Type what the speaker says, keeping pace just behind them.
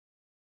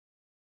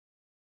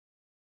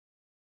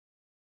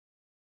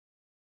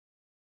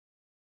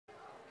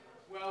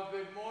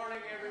Good morning,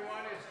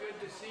 everyone. It's good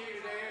to see you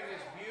today on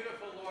this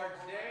beautiful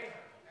Lord's Day.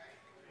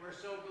 We're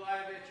so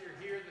glad that you're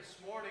here this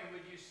morning.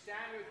 Would you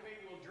stand with me?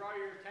 We'll draw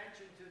your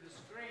attention to the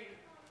screen.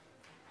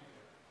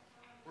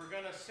 We're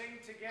going to sing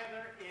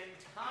together in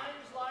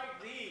times like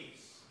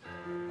these.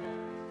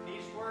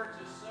 These words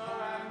are so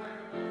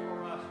applicable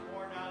for us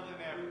more now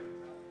than ever.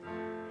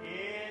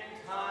 In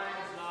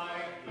times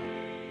like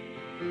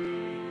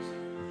these,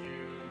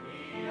 you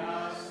need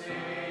a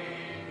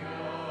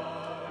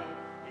Savior.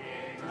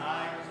 In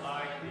times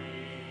like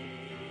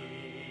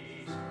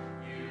these,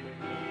 you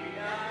need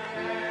an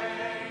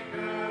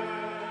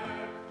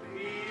anchor.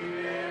 Be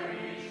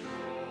very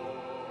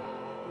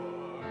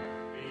sure.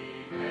 Be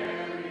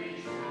very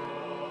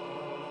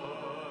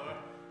sure.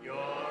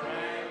 Your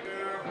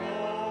anchor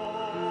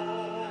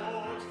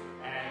holds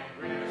and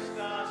grips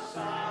the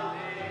solid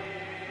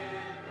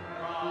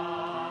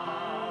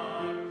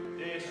rock.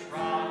 This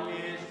rock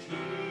is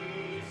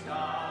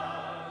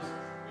Jesus.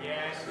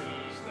 Yes,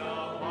 He's the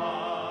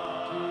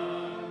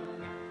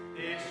one.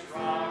 This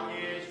rock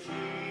is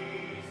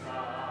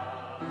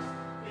Jesus,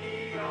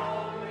 the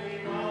only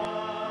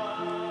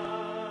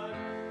one.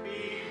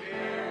 Be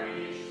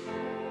very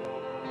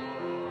sure.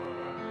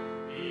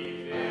 Be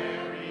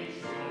very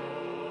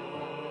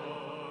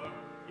sure.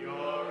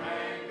 Your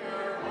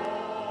anchor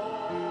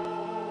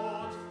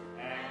holds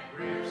and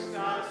grips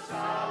the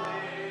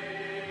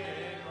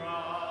solid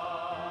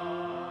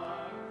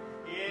rock.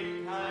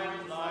 In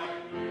times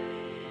like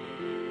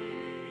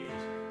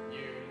these,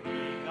 you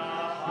need the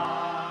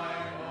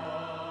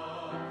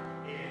Bible.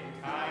 In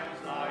times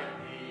like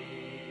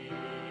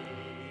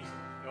these,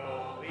 no,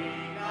 be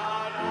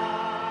not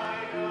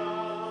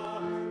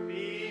idle.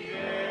 Be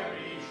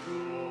very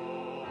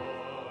sure.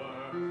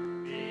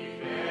 Be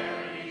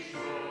very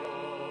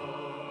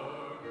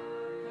sure.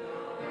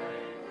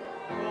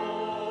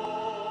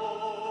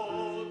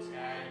 Holds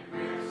and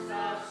grips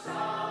the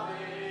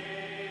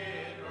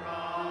solid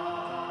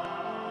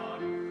rock.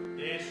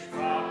 This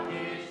rock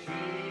is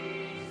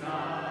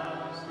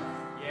Jesus.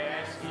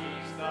 Yes,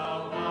 He's the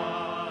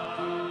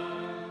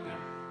one.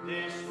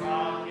 This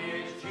rock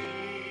is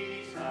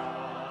Jesus,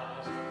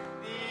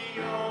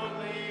 the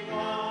only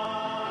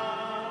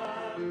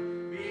one.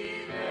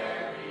 Be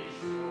very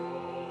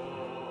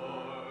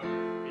sure.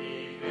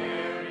 Be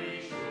very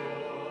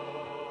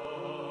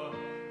sure.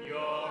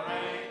 Your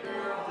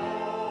anchor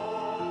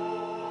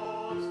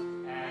holds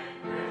and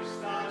grips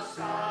the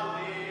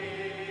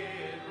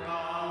solid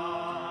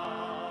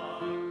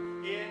rock.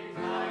 In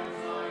times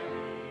like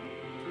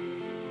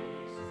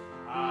these,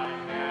 I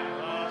have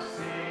a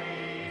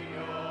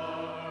Savior.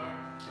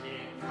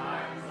 In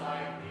times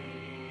like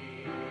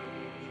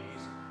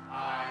these, I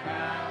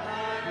have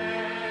an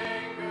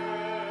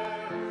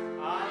anchor.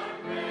 I'm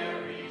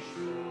very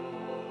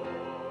sure.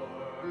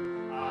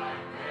 I'm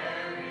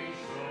very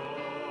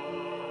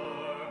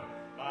sure.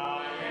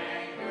 My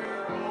anchor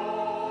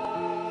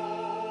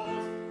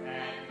holds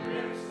and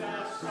grips the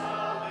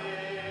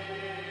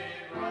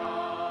solid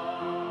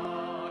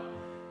rock.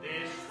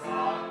 This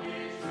rock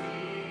is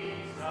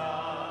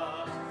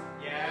Jesus.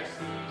 Yes,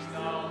 He's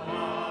the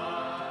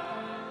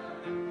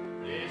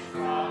one. This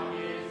rock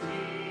is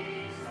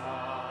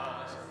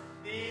Jesus,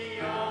 the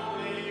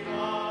only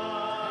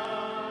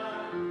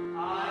one.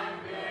 I'm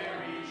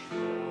very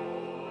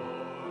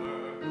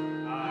sure.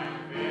 I'm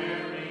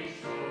very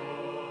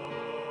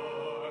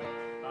sure.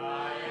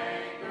 My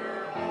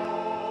anchor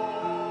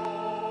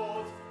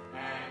holds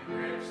and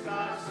grips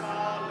the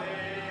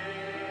solid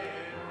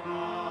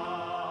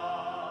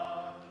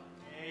rock.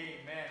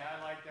 Amen. I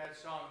like that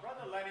song.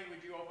 Brother Lenny,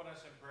 would you open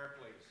us in prayer,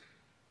 please?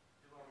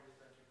 Dear Lord, we just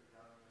thank you for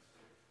gathering us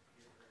here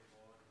today,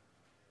 Lord, in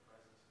your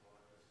presence,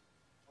 Lord. Just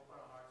open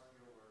our hearts to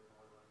your word,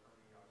 Lord. Let it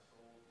permeate our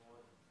souls,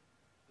 Lord.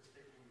 This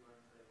thing we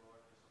learned today, Lord,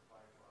 just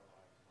apply it to our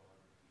lives,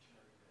 Lord, each and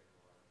every day,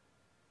 Lord.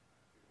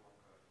 We walk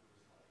through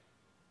this life.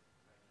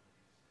 Thank you in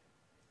Jesus' name.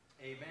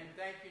 Amen.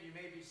 Thank you. You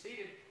may be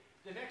seated.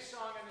 The next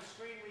song on the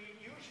screen, we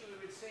usually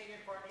would sing it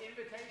for an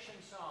invitation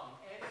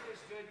song. And it is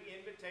good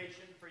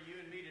invitation for you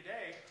and me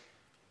today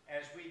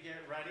as we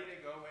get ready to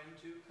go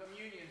into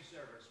communion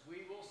service.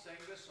 We will sing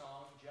the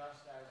song,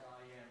 Just As I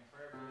Am,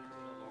 prayerfully to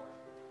the Lord.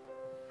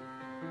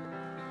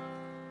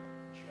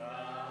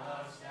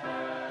 Just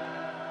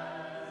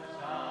as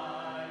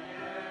I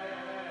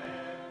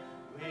am,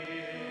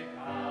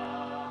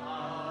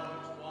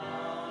 without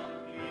one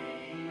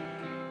plea,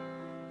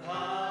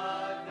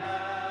 but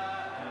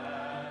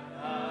that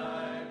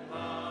thy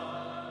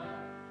blood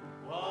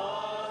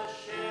was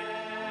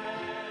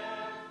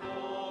shed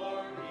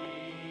for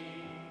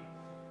me,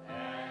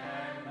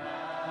 and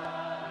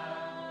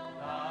that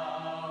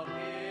thou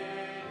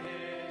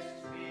didst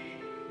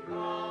become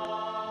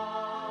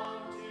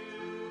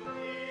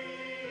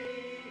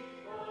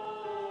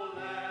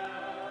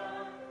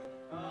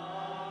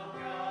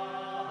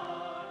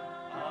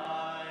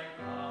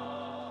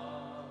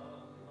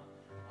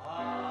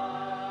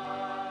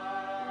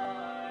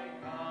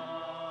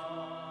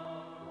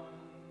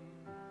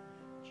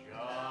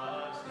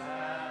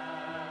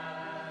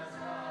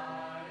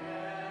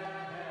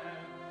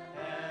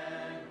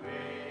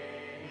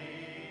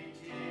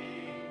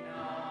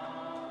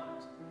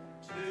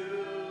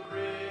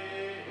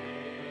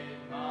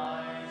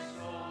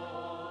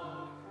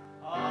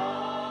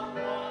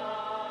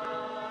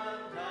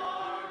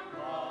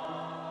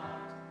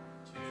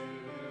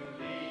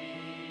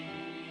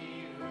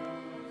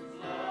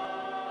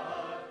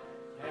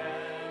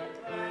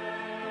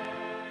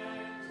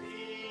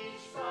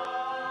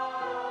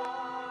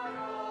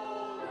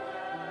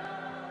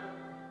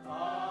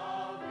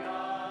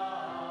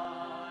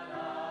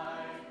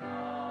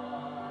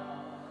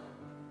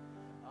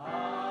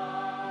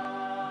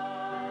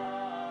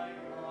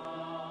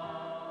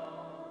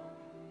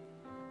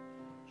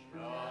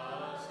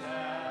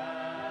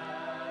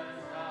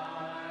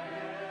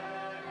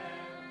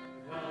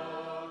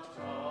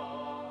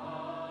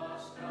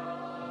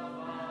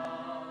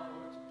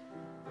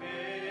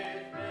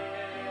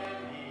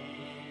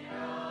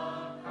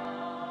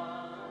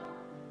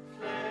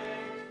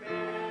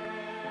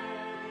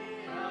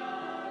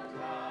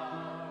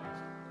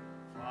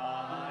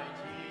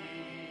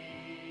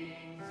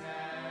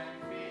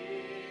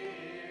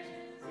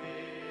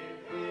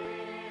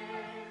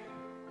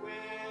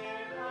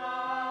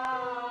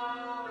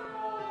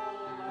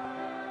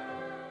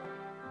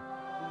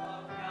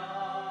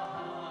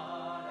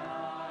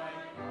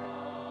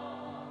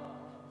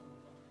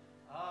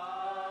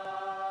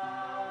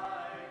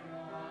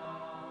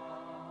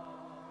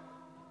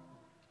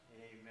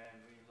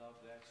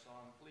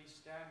please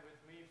stand with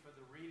me for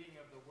the reading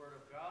of the Word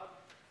of God.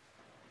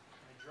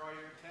 I draw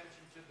your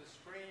attention to the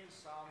screen,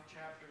 Psalm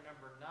chapter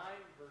number 9,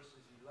 verses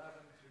 11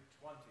 through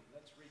 20.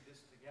 Let's read this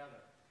together.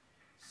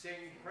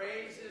 Sing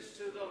praises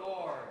to the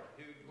Lord,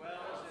 who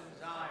dwells in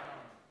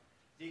Zion.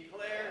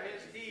 Declare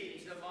his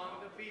deeds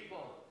among the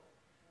people.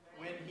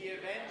 When he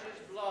avenges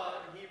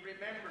blood, he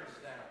remembers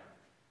them.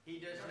 He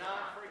does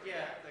not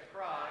forget the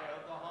cry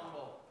of the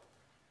humble.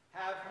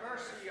 Have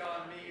mercy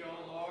on me, O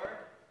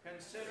Lord.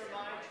 Consider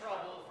my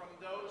trouble from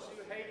those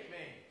who hate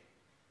me.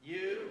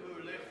 You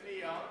who lift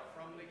me up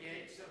from the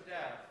gates of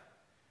death,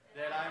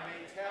 that I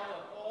may tell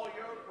of all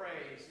your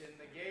praise in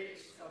the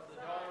gates of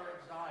the daughter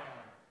of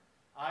Zion.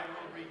 I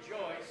will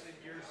rejoice in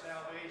your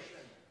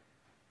salvation.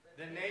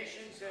 The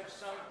nations have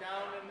sunk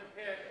down in the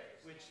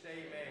pit which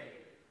they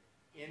made.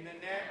 In the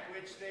net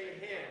which they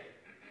hid,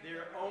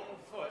 their own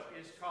foot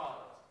is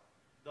caught.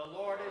 The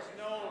Lord is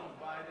known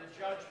by the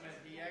judgment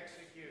he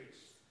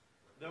executes.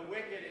 The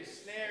wicked is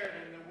snared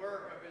in the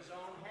work of his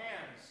own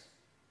hands.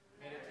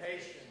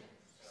 Meditation,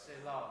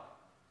 Selah.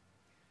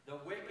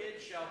 The wicked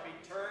shall be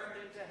turned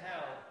into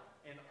hell,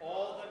 and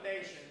all the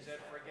nations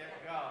that forget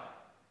God.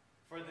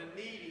 For the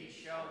needy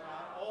shall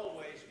not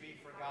always be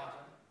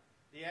forgotten.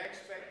 The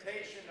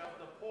expectation of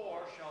the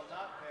poor shall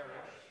not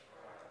perish.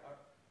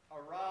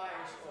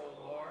 Arise, O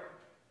Lord,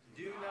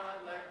 do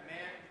not let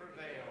man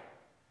prevail.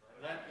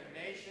 Let the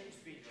nations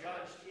be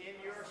judged in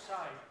your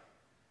sight.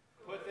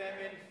 Put them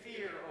in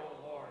fear,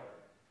 O Lord,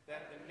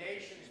 that the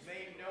nations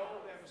may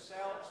know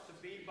themselves to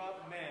be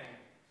but men.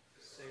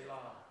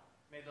 Selah.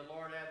 May the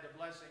Lord add the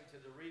blessing to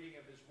the reading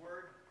of his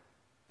word.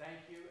 Thank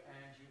you,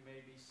 and you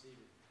may be seated.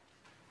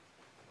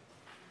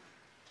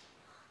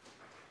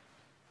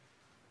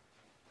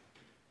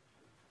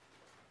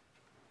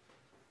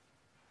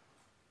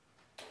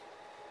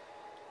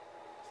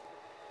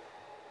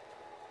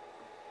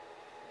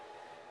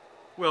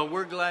 Well,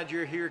 we're glad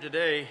you're here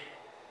today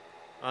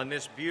on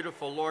this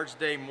beautiful Lord's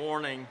Day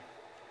morning.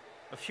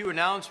 A few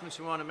announcements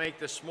we want to make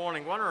this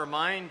morning. I want to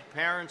remind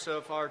parents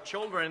of our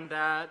children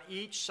that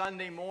each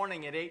Sunday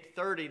morning at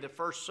 8:30, the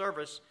first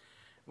service,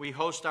 we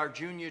host our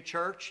junior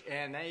church,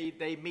 and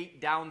they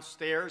meet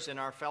downstairs in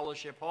our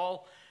fellowship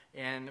hall.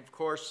 And, of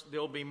course,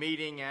 they'll be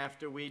meeting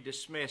after we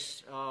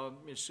dismiss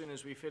as soon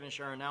as we finish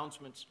our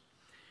announcements.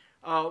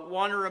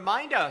 Want to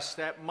remind us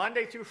that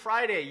Monday through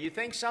Friday, you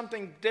think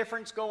something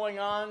different's going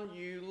on,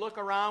 you look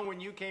around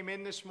when you came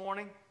in this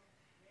morning.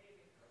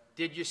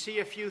 Did you see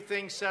a few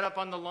things set up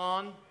on the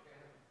lawn?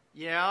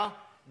 Yeah?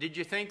 Did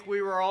you think we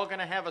were all going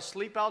to have a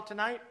sleep out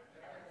tonight?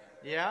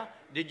 Yeah?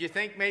 Did you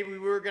think maybe we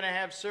were going to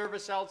have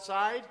service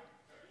outside?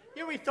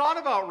 Yeah, we thought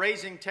about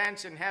raising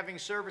tents and having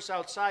service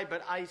outside,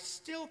 but I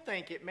still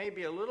think it may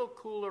be a little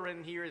cooler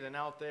in here than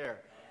out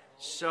there.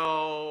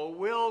 So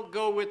we'll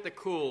go with the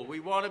cool. We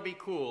want to be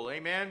cool.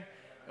 Amen?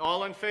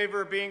 All in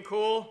favor of being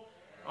cool?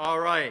 All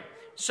right.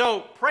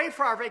 So pray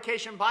for our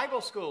Vacation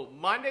Bible School,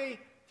 Monday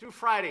through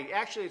Friday.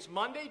 Actually, it's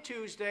Monday,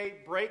 Tuesday,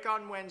 break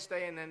on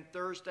Wednesday, and then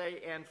Thursday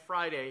and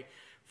Friday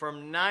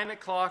from 9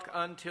 o'clock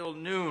until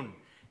noon.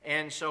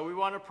 And so we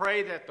want to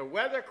pray that the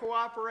weather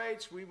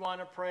cooperates. We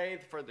want to pray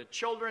for the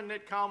children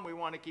that come. We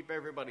want to keep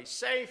everybody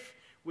safe.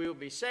 We'll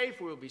be safe.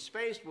 We'll be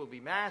spaced. We'll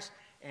be masked.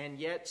 And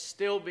yet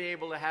still be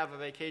able to have a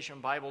Vacation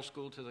Bible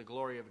School to the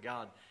glory of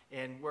God.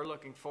 And we're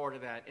looking forward to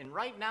that. And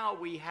right now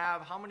we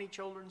have how many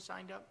children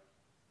signed up?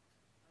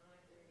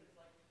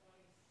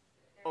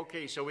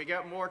 Okay, so we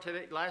got more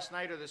today, last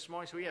night or this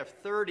morning, so we have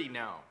 30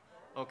 now.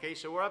 Okay,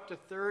 so we're up to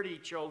 30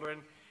 children,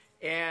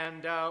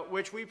 and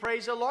which we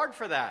praise the Lord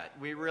for that.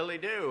 We really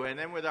do. And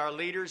then with our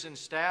leaders and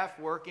staff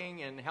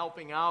working and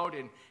helping out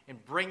and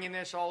bringing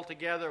this all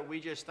together, we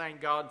just thank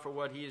God for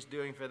what he is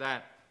doing for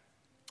that.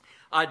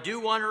 I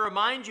do want to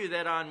remind you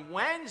that on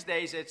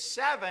Wednesdays at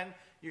 7,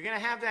 you're going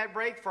to have that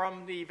break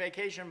from the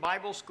Vacation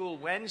Bible School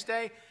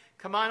Wednesday.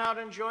 Come on out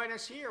and join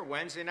us here.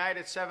 Wednesday night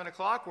at 7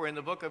 o'clock, we're in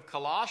the book of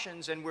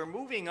Colossians, and we're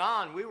moving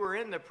on. We were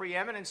in the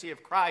preeminency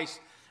of Christ,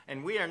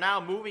 and we are now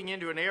moving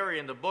into an area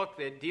in the book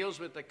that deals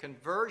with the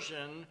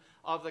conversion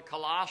of the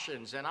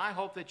Colossians. And I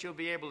hope that you'll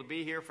be able to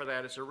be here for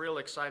that. It's a real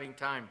exciting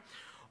time.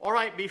 All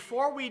right,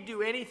 before we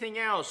do anything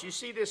else, you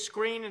see this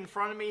screen in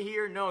front of me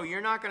here? No,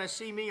 you're not going to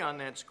see me on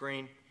that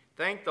screen.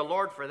 Thank the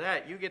Lord for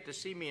that. You get to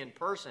see me in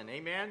person.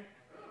 Amen?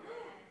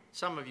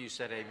 Some of you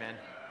said amen.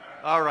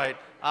 All right.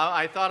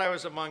 I thought I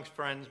was amongst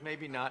friends.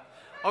 Maybe not.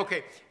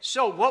 Okay.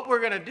 So what we're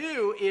going to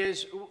do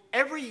is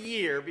every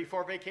year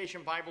before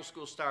Vacation Bible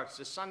School starts,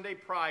 the Sunday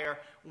prior,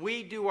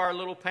 we do our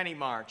little penny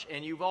march.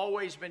 And you've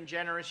always been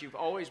generous. You've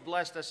always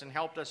blessed us and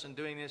helped us in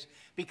doing this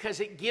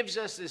because it gives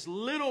us this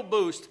little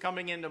boost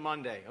coming into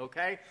Monday.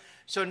 Okay?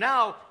 So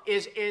now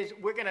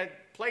we're going to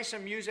play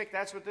some music.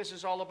 That's what this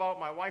is all about.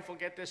 My wife will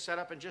get this set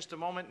up in just a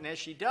moment. And as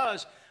she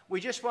does, we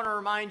just want to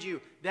remind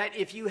you that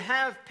if you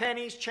have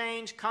pennies,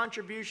 change,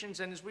 contributions,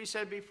 and as we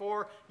said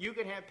before, you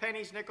can have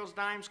pennies, nickels,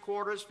 dimes,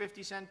 quarters,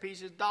 50-cent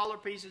pieces, dollar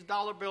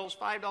bills,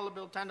 $5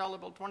 bill, $10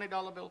 bill,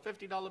 $20 bill,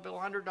 $50 bill,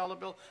 $100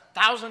 bill,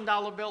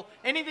 $1,000 bill,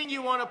 anything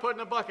you want to put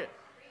in a bucket.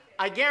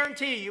 I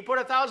guarantee you put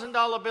a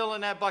 $1,000 bill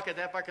in that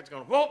bucket's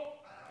going, whoop,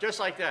 Just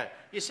like that.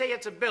 You say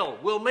it's a bill.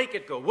 We'll make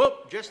it go.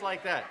 Whoop. Just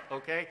like that.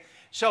 Okay?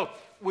 So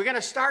we're going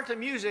to start the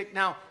music.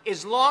 Now,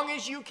 as long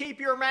as you keep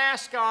your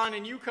mask on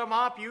and you come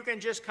up, you can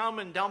just come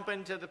and dump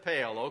into the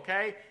pail.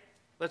 Okay?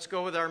 Let's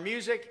go with our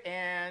music,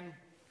 and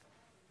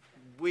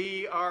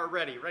we are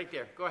ready. Right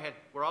there. Go ahead.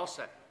 We're all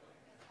set.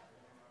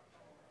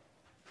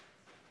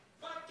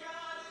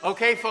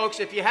 Okay, folks,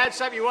 if you had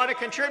something you want to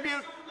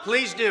contribute,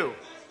 please do.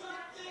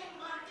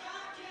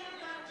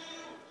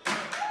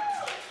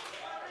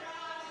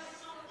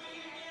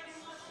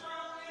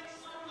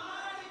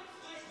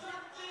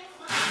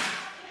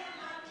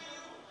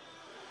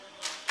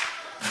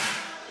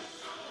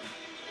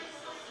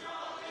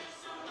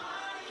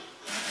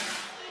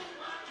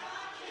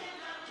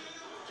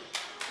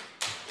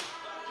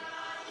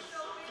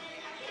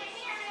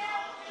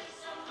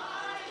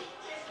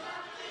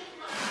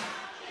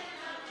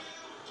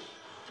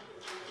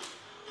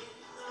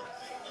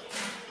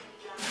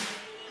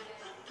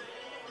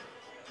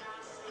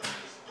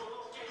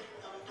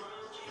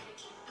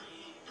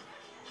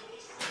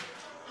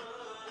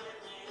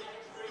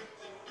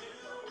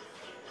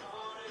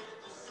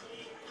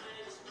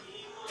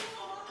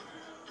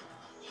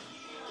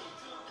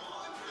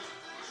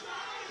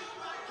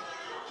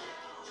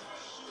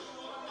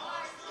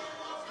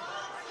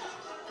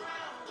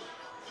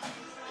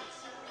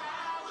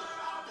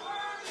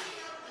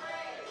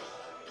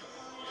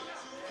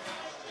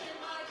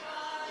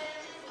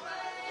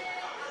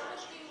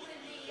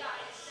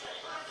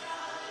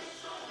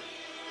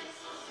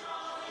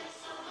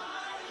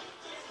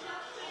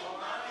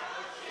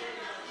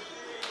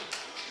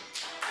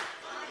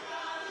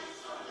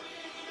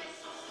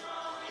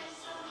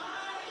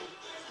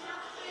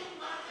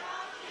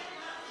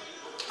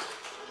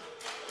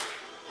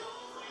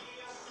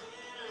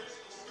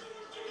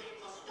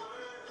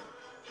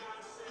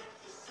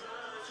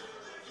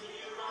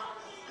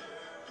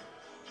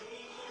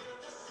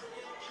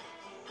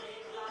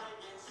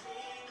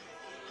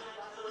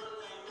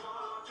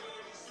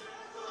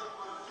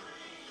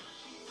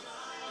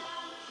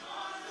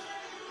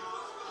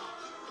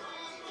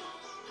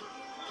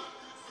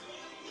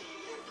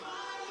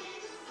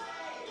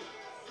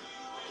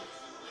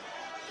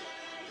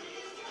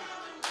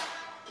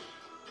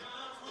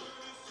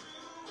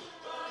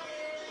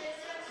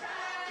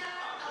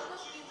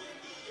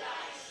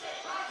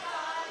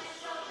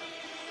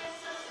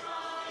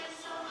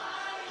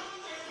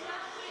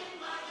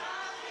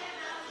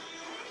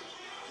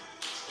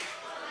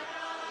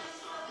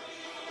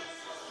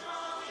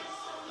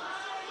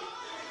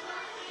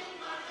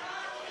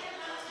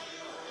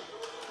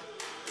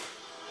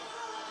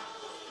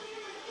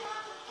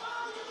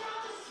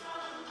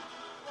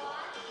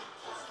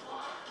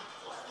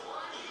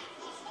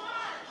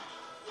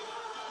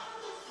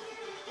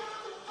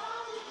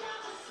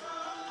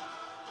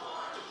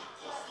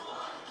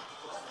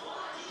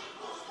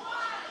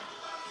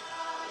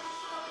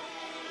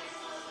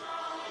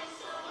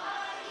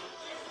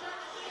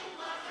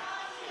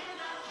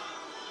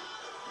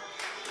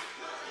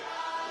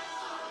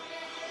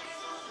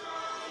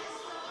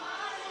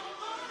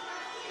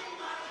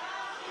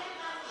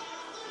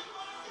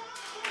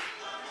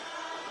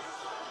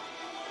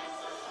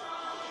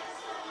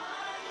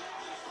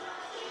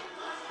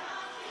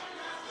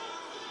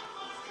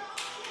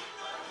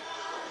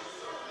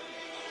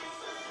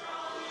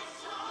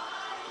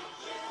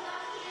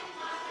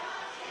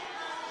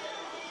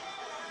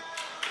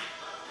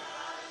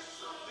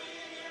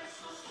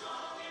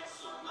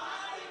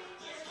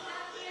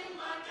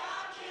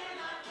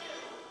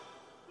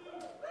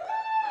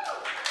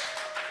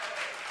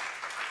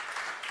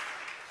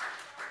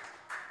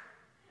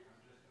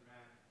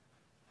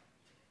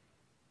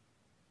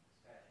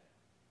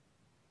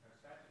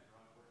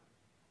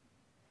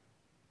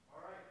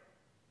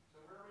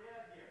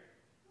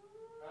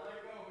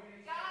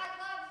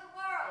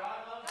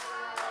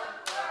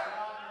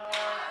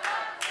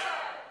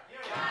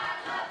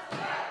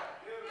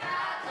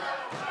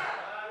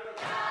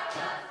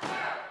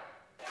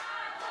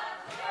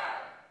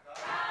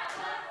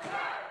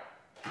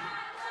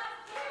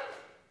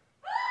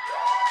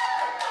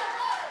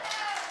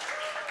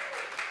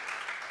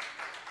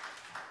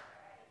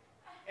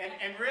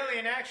 And really,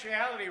 in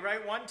actuality,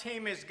 right, one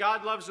team is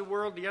God loves the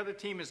world, the other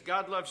team is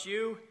God loves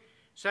you.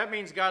 So that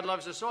means God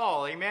loves us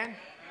all, amen?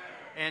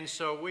 And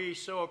so we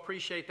so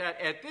appreciate that.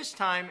 At this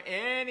time,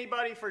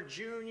 anybody for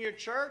junior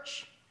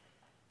church?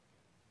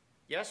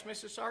 Yes,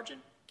 Mrs.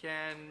 Sargent?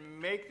 Can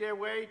make their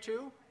way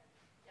to?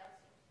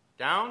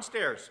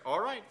 Downstairs.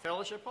 All right,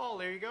 Fellowship Hall,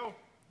 there you go.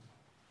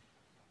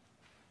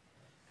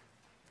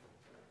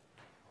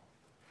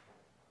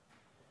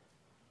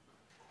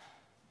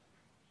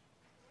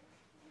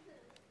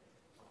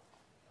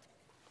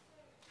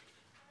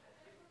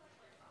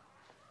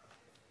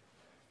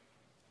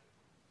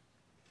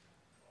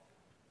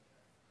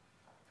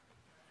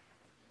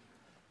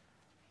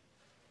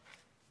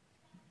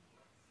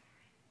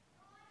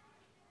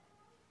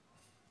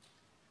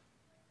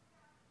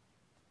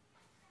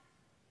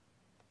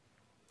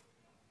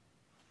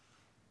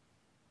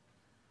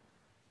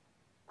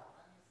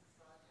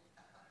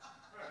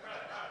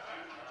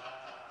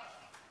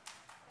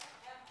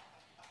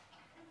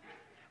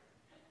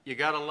 You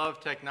got to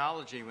love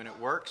technology when it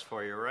works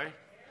for you, right?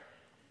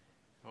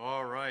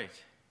 All right.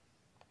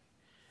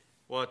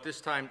 Well, at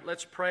this time,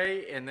 let's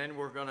pray, and then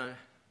we're going to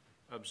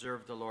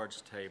observe the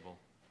Lord's table.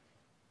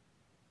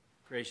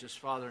 Gracious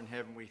Father in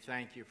heaven, we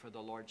thank you for the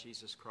Lord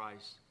Jesus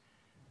Christ.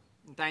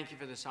 And thank you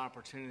for this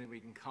opportunity we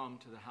can come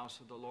to the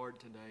house of the Lord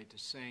today to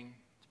sing,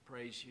 to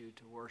praise you,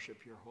 to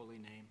worship your holy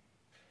name.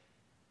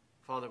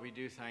 Father, we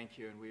do thank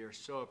you, and we are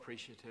so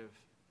appreciative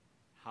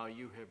how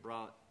you have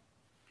brought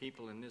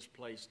people in this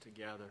place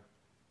together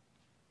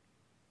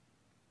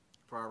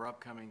for our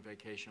upcoming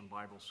Vacation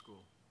Bible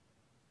School.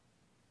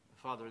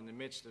 Father, in the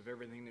midst of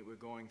everything that we're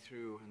going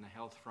through in the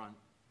health front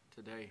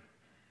today,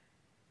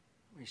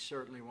 we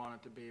certainly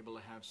wanted to be able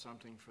to have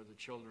something for the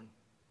children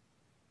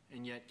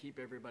and yet keep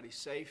everybody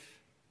safe,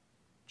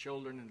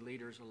 children and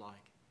leaders alike.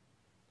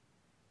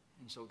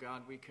 And so,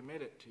 God, we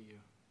commit it to you.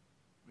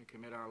 We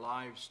commit our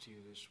lives to you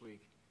this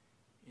week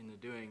in the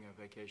doing of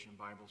Vacation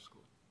Bible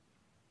School.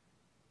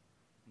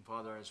 And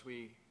Father, as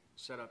we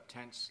set up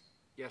tents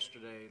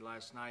yesterday,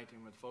 last night,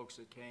 and with folks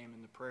that came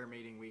in the prayer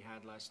meeting we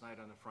had last night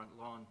on the front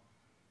lawn,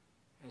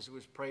 as it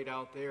was prayed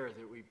out there,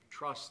 that we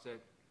trust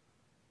that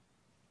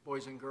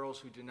boys and girls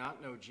who do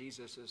not know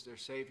Jesus as their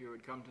Savior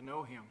would come to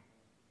know him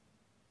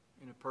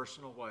in a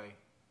personal way.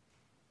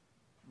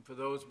 And for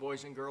those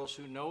boys and girls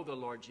who know the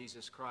Lord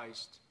Jesus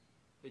Christ,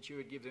 that you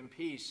would give them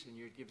peace and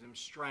you would give them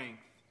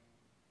strength,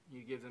 and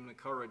you give them the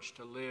courage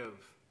to live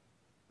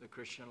the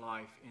Christian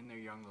life in their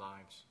young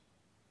lives.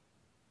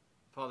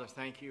 Father,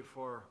 thank you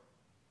for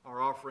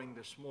our offering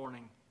this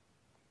morning.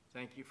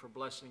 Thank you for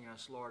blessing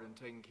us, Lord, and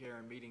taking care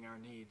and meeting our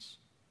needs.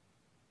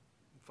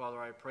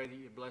 Father, I pray that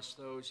you bless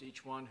those,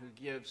 each one who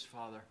gives,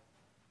 Father,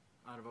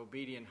 out of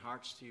obedient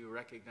hearts to you,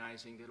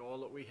 recognizing that all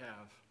that we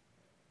have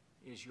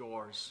is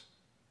yours.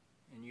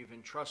 And you've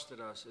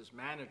entrusted us as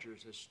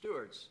managers, as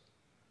stewards,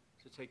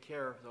 to take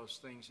care of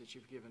those things that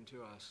you've given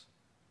to us.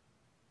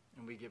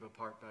 And we give a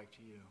part back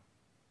to you.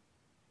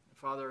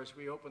 Father, as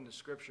we open the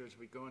scriptures,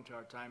 we go into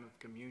our time of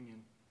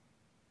communion,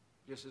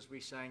 just as we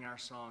sang our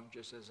song,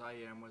 just as I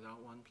am,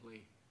 without one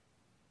plea.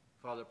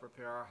 Father,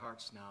 prepare our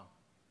hearts now.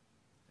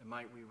 And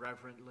might we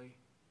reverently,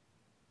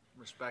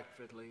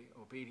 respectfully,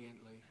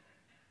 obediently,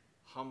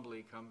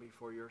 humbly come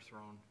before your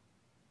throne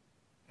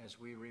as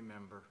we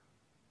remember.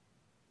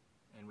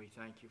 And we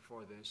thank you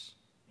for this.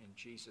 In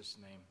Jesus'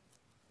 name,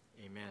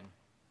 amen.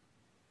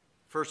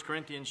 1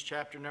 Corinthians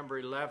chapter number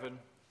 11.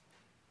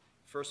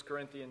 1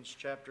 Corinthians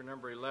chapter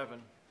number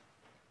 11.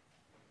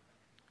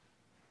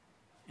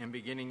 And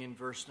beginning in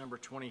verse number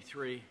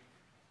 23.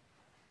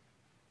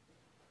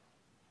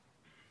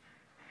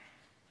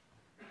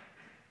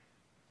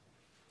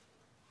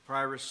 For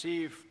I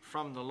received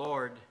from the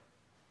Lord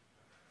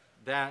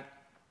that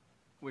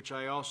which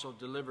I also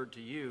delivered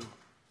to you,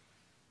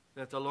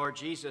 that the Lord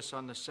Jesus,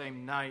 on the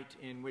same night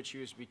in which he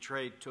was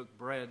betrayed, took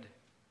bread.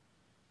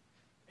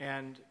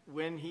 And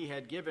when he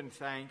had given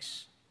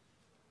thanks,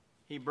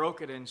 he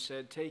broke it and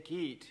said, "Take,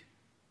 eat.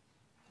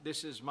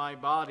 This is my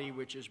body,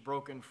 which is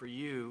broken for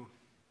you.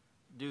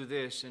 Do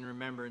this in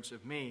remembrance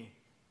of me."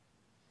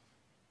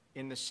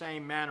 In the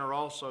same manner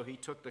also he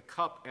took the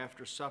cup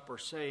after supper,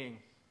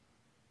 saying,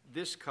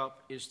 "This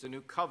cup is the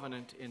new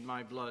covenant in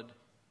my blood.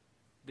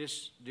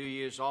 This do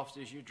ye as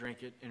often as you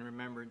drink it in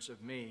remembrance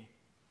of me.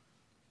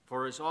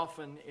 For as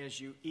often as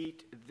you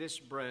eat this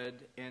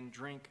bread and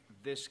drink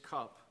this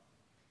cup,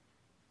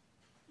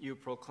 you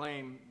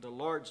proclaim the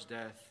Lord's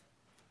death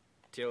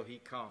till he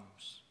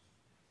comes."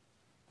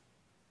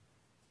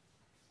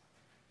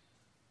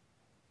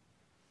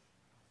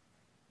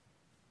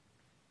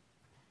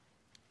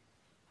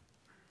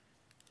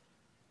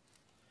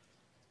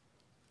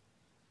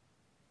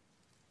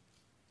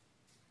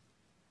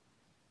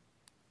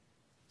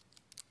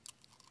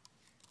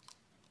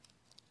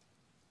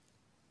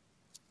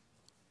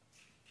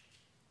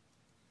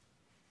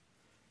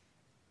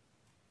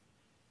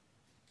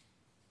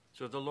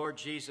 So the Lord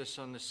Jesus,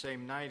 on the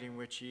same night in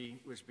which he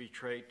was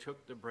betrayed,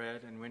 took the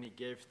bread, and when he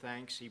gave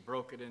thanks, he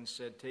broke it and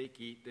said, "Take,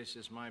 eat. This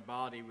is my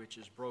body, which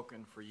is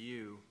broken for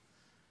you.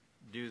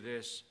 Do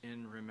this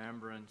in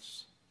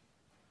remembrance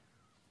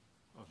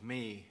of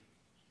me."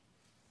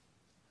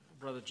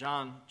 Brother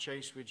John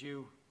Chase, would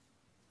you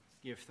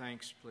give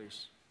thanks,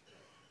 please?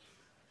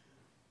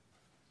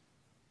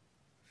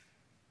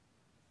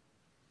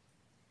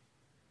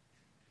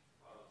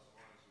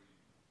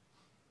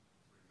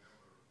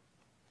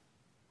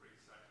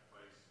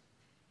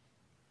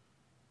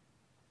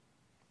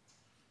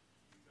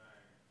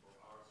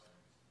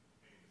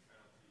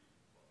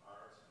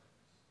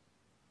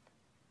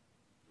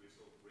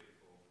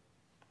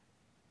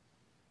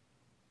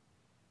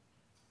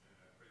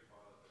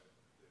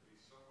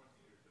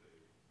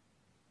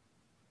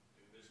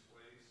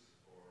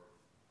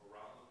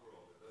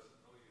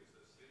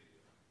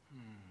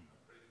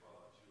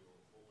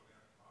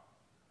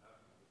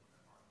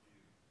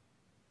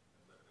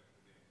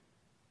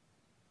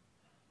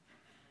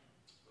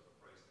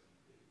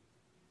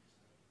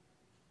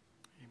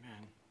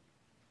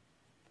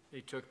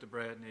 He took the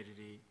bread and ate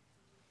it.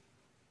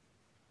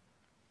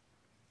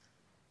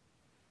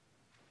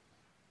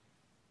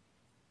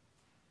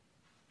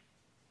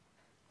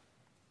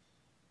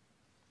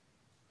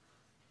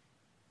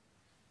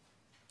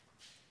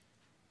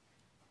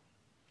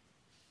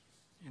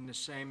 In the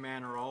same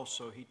manner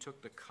also he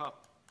took the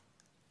cup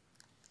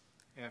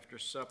after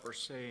supper,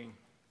 saying,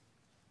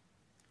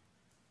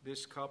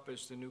 This cup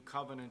is the new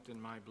covenant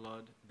in my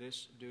blood.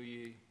 This do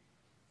ye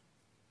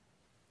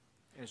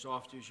as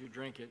oft as you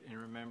drink it in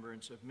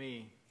remembrance of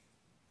me.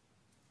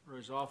 For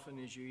as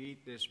often as you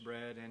eat this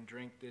bread and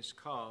drink this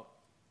cup,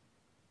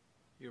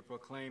 you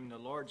proclaim the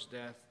Lord's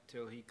death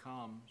till he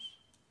comes.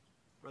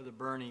 Brother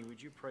Bernie,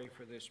 would you pray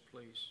for this,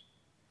 please?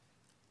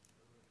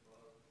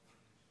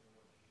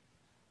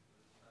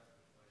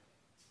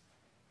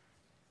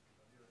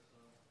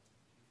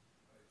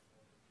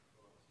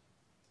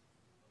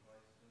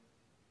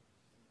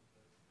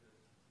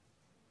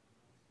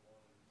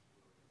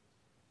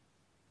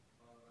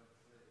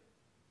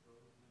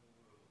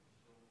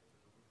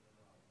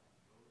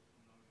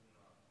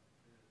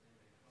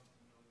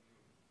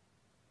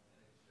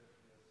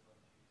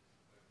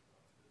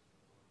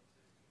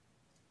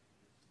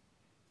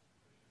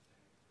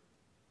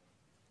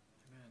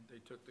 They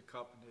took the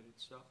cup and did it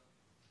so.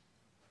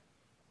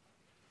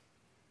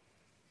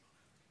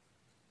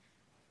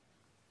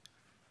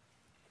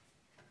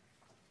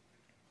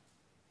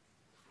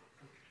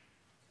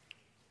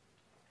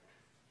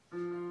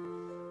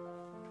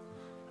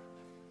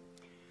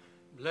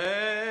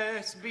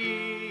 Blessed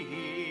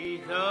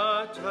be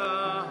the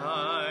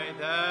tie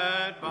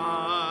that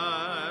binds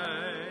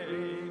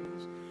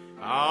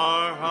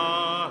our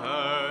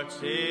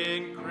hearts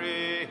in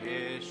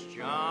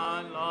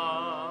Christian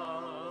love.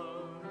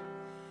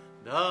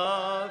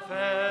 The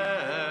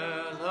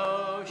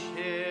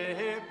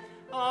fellowship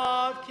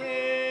of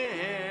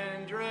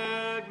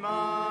kindred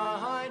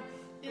mind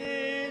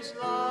is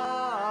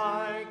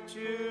like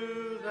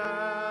to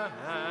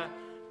that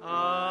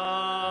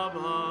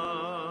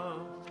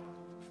above.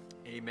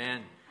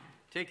 Amen.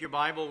 Take your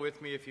Bible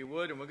with me if you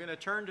would, and we're going to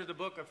turn to the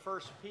book of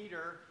 1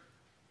 Peter.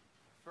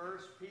 1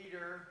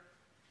 Peter.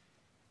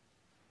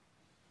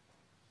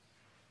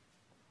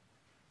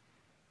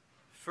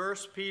 1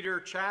 Peter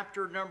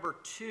chapter number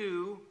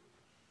 2.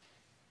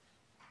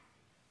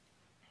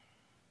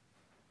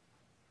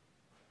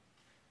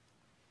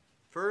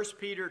 1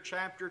 Peter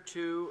chapter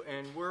 2,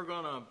 and we're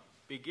going to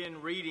begin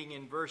reading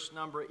in verse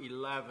number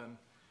 11.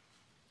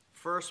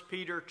 1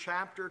 Peter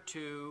chapter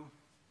 2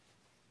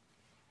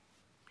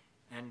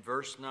 and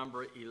verse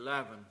number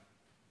 11.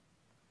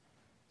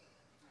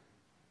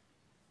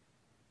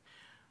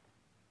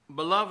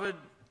 Beloved,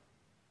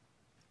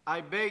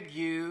 I beg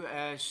you,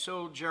 as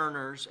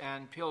sojourners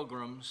and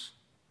pilgrims,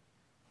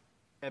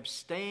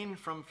 abstain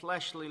from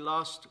fleshly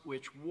lust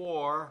which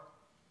war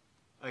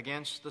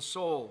against the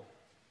soul,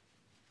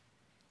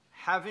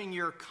 having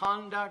your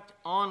conduct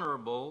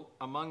honorable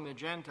among the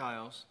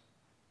Gentiles,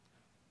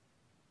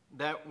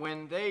 that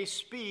when they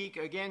speak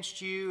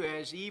against you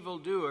as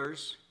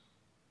evildoers,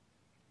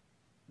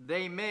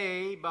 they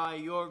may, by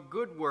your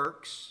good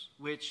works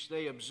which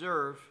they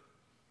observe,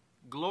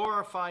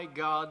 glorify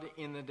God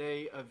in the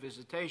day of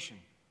visitation.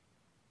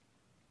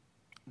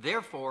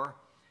 Therefore,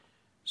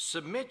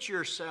 submit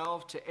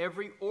yourself to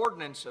every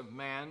ordinance of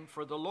man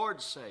for the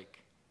Lord's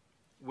sake,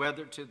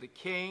 whether to the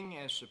king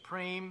as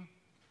supreme,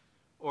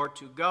 or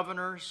to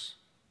governors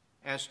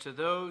as to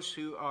those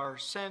who are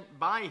sent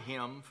by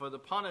him for the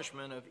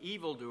punishment of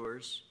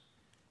evildoers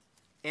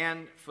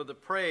and for the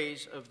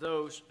praise of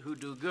those who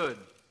do good.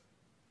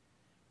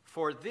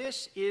 For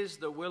this is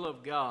the will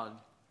of God,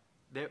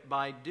 that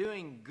by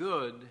doing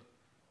good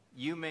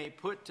you may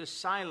put to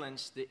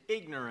silence the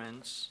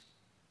ignorance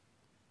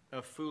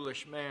of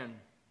foolish men.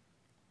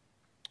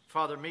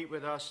 Father, meet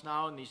with us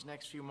now in these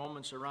next few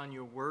moments around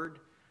your word.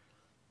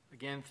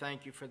 Again,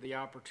 thank you for the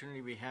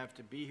opportunity we have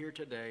to be here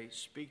today.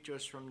 Speak to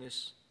us from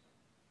this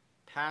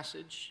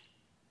passage.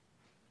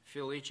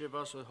 Fill each of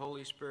us with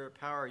Holy Spirit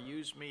power.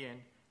 Use me,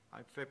 and I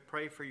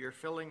pray for your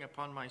filling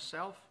upon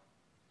myself.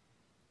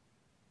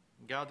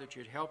 God, that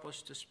you'd help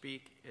us to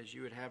speak as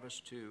you would have us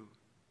to.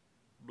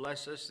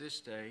 Bless us this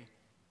day.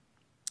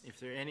 If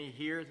there are any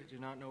here that do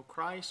not know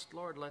Christ,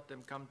 Lord, let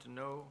them come to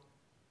know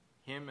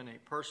him in a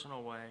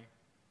personal way.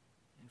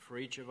 And for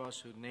each of us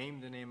who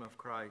name the name of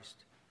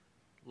Christ,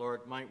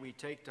 Lord, might we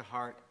take to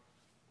heart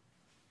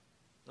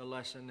the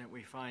lesson that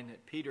we find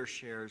that Peter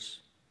shares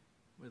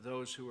with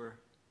those who are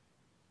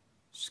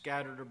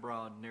scattered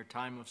abroad in their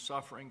time of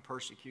suffering,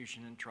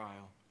 persecution, and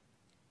trial.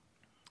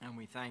 And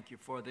we thank you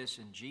for this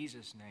in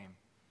Jesus' name.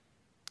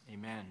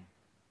 Amen.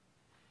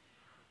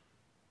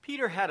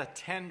 Peter had a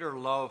tender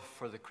love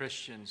for the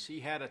Christians. He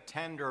had a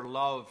tender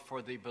love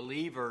for the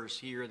believers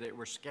here that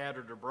were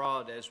scattered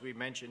abroad, as we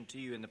mentioned to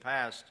you in the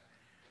past.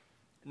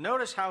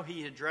 Notice how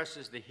he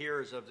addresses the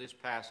hearers of this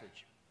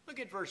passage. Look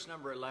at verse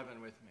number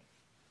 11 with me.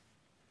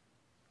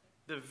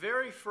 The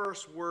very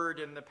first word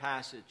in the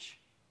passage,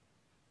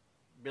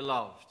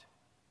 beloved.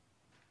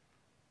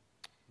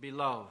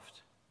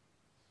 Beloved.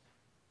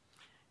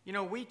 You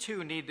know, we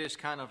too need this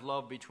kind of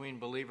love between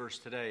believers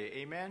today.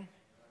 Amen?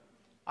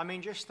 I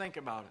mean, just think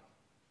about it.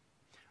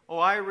 Oh,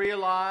 I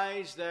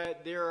realize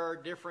that there are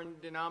different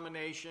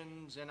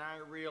denominations, and I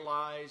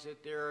realize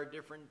that there are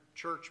different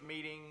church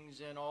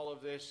meetings and all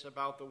of this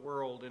about the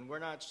world, and we're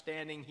not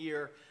standing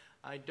here.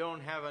 I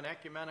don't have an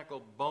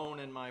ecumenical bone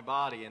in my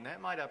body, and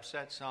that might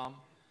upset some,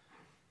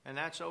 and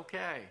that's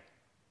okay.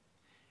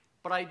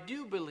 But I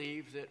do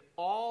believe that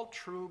all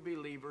true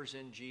believers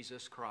in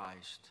Jesus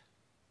Christ,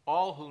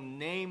 all who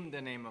name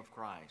the name of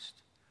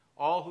Christ,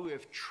 all who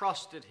have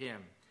trusted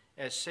him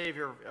as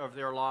Savior of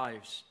their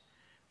lives,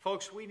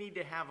 folks, we need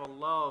to have a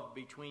love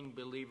between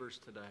believers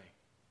today.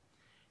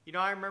 You know,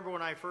 I remember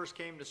when I first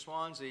came to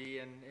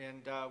Swansea,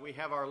 and we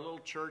have our little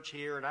church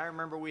here, and I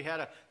remember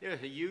there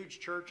was a huge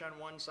church on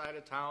one side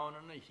of town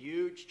and a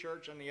huge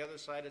church on the other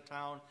side of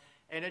town,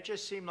 and it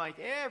just seemed like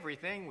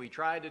everything we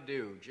tried to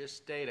do just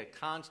stayed a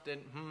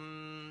constant,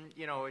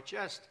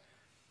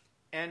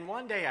 and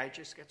one day I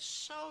just got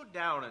so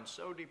down and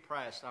so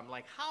depressed. I'm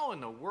like, how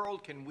in the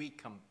world can we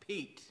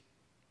compete?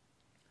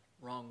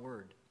 Wrong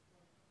word.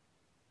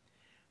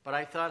 But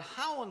I thought,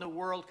 how in the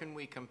world can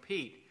we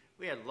compete?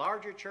 We had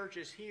larger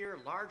churches here,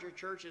 larger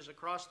churches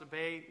across the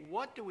bay.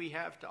 What do we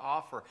have to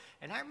offer?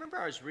 And I remember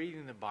I was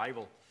reading the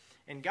Bible,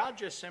 and God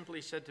just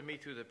simply said to me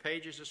through the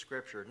pages of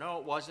Scripture, no,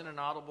 it wasn't an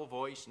audible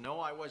voice. No,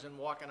 I wasn't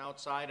walking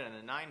outside and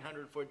a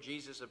 900-foot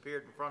Jesus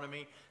appeared in front of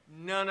me.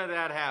 None of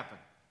that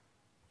happened.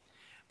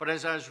 But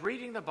as I was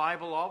reading the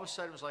Bible, all of a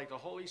sudden it was like the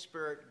Holy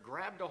Spirit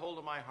grabbed a hold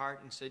of my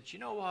heart and said, you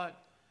know what?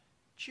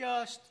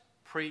 Just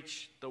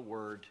preach the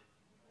word.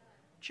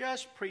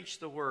 Just preach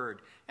the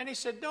word. And he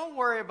said, don't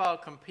worry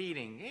about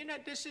competing. You know,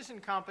 this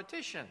isn't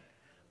competition.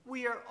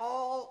 We are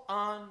all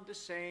on the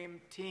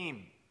same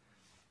team.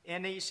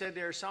 And he said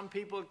there are some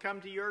people that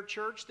come to your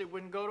church that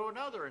wouldn't go to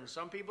another, and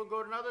some people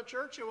go to another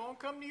church that won't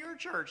come to your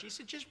church. He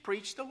said, just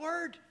preach the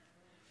word.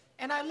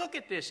 And I look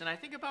at this, and I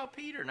think about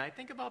Peter, and I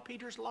think about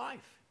Peter's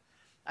life.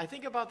 I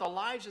think about the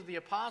lives of the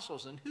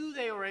apostles and who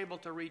they were able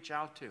to reach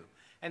out to,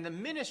 and the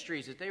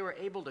ministries that they were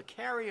able to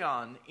carry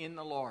on in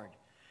the Lord.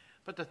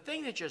 But the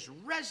thing that just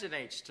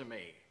resonates to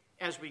me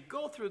as we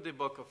go through the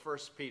book of 1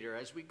 Peter,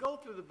 as we go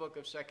through the book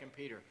of 2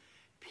 Peter,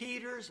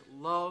 Peter's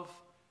love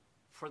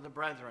for the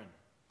brethren.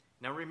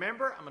 Now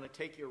remember, I'm going to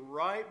take you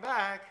right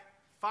back,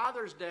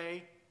 Father's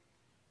Day,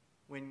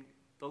 when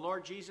the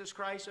Lord Jesus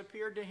Christ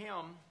appeared to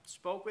him,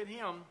 spoke with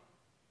him,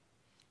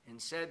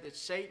 and said that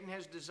Satan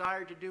has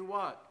desired to do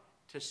what?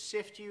 To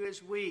sift you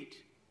as wheat.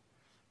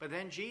 But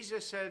then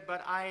Jesus said,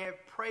 but I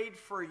have prayed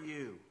for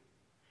you,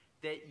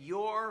 that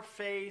your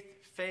faith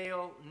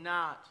fail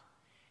not,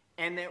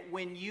 and that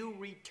when you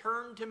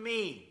return to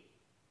me,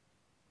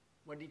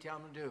 what did he tell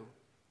him to do?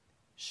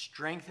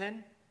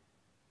 Strengthen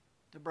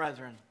the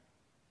brethren.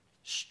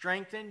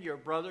 Strengthen your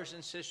brothers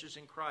and sisters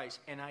in Christ.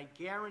 And I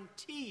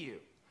guarantee you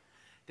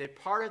that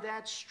part of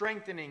that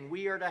strengthening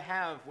we are to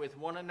have with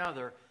one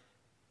another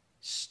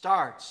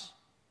starts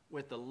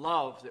with the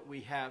love that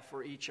we have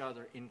for each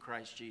other in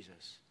Christ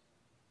Jesus.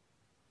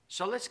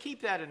 So let's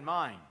keep that in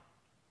mind.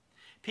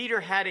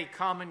 Peter had a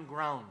common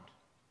ground.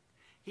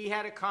 He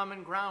had a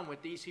common ground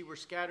with these who were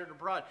scattered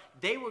abroad.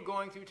 They were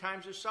going through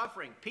times of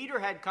suffering. Peter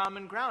had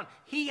common ground.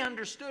 He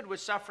understood what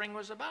suffering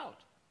was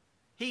about.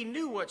 He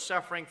knew what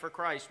suffering for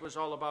Christ was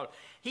all about.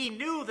 He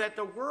knew that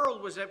the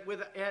world was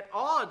at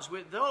odds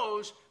with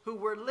those who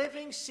were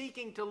living,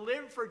 seeking to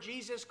live for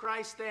Jesus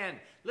Christ then.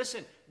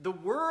 Listen, the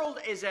world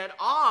is at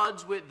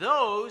odds with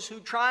those who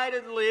try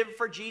to live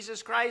for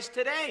Jesus Christ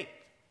today.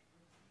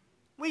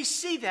 We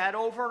see that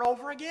over and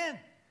over again.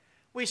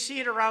 We see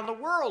it around the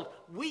world.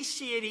 We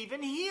see it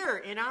even here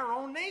in our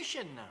own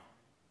nation now.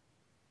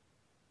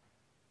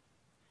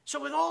 So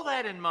with all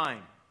that in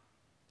mind,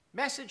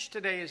 message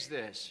today is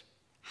this.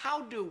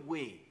 How do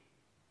we,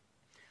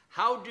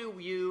 how do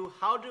you,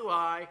 how do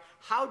I,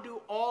 how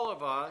do all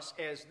of us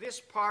as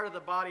this part of the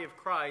body of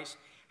Christ,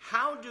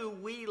 how do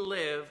we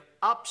live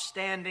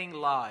upstanding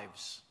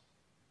lives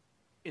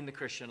in the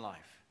Christian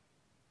life?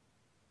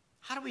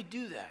 How do we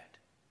do that?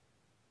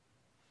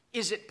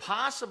 Is it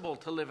possible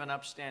to live an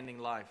upstanding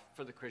life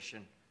for the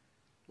Christian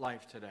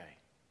life today?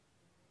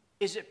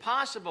 Is it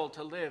possible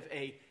to live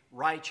a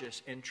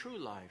righteous and true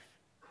life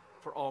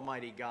for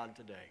Almighty God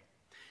today?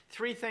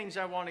 3 things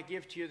I want to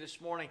give to you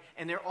this morning,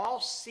 and they're all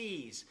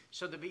C's,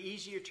 so they'll be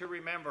easier to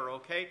remember,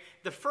 okay?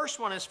 The first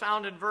one is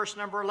found in verse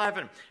number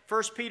 11.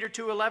 1 Peter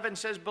 2:11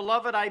 says,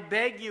 Beloved, I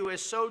beg you as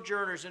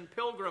sojourners and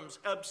pilgrims,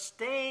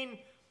 abstain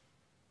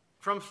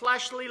from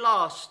fleshly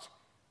lust,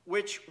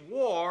 which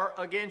war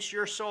against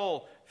your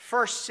soul.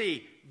 First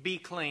C, be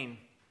clean.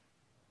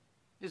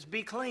 Just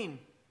be clean.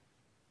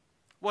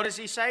 What does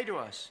he say to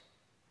us?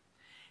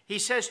 He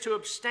says to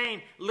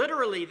abstain.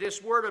 Literally,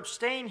 this word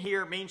abstain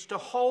here means to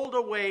hold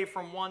away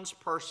from one's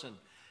person.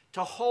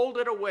 To hold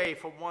it away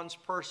from one's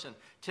person.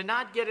 To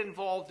not get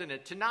involved in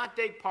it. To not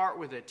take part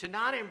with it. To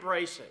not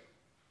embrace it.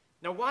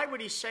 Now, why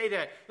would he say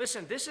that?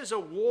 Listen, this is a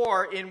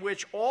war in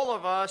which all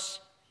of us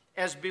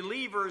as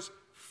believers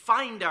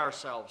find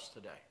ourselves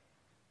today.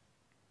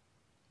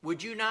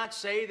 Would you not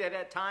say that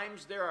at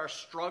times there are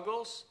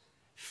struggles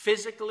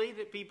physically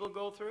that people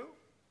go through?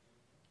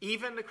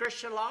 Even the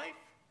Christian life?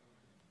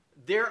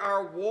 There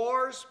are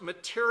wars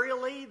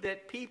materially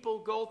that people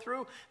go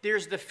through.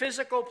 There's the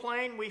physical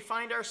plane we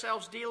find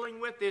ourselves dealing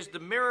with. There's the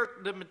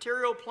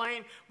material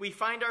plane we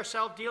find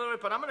ourselves dealing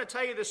with. But I'm going to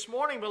tell you this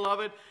morning,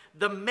 beloved,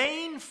 the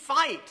main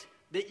fight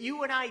that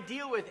you and I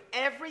deal with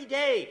every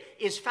day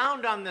is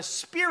found on the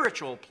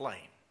spiritual plane.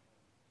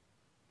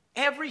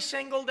 Every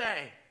single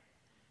day.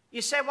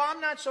 You say, well,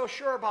 I'm not so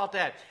sure about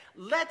that.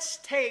 Let's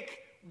take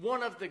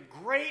one of the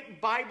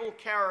great Bible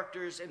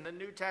characters in the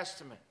New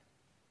Testament.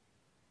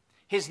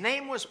 His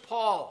name was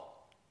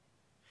Paul.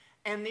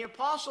 And the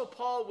Apostle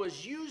Paul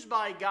was used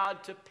by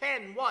God to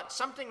pen what?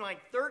 Something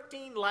like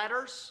 13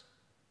 letters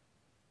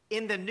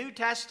in the New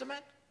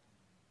Testament.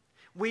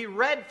 We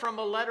read from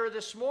a letter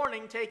this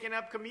morning, taking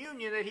up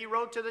communion, that he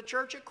wrote to the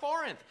church at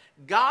Corinth.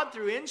 God,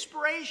 through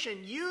inspiration,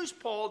 used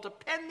Paul to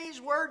pen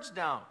these words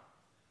down.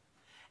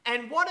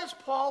 And what does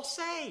Paul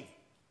say?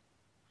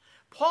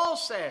 Paul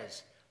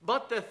says,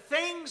 but the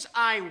things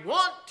I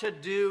want to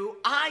do,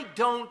 I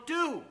don't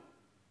do.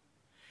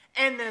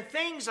 And the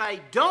things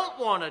I don't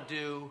want to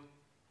do,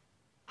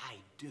 I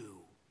do.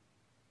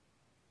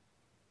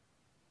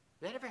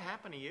 That ever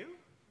happen to you?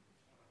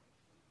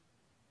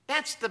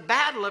 That's the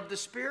battle of the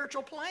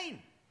spiritual plane.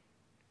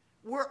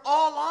 We're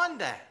all on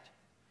that.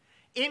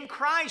 In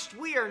Christ,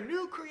 we are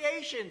new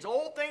creations.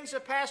 Old things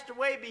have passed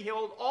away.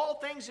 Behold, all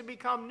things have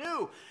become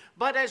new.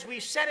 But as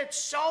we've said it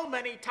so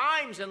many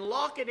times and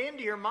lock it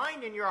into your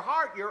mind and your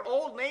heart, your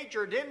old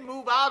nature didn't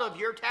move out of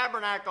your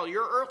tabernacle,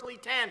 your earthly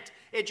tent.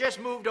 It just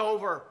moved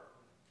over.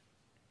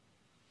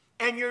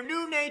 And your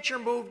new nature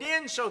moved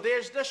in, so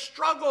there's the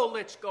struggle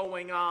that's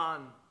going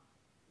on.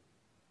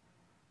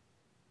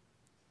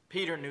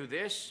 Peter knew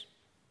this.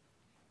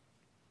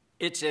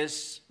 It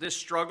says this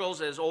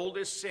struggle's as old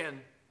as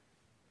sin.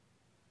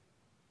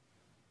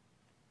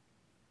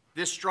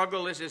 This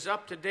struggle is as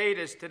up to date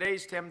as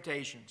today's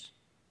temptations.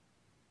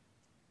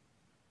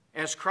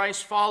 As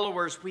Christ's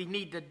followers, we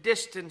need to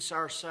distance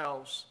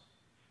ourselves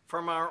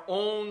from our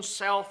own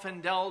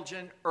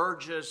self-indulgent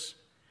urges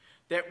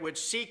that would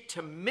seek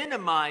to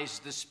minimize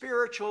the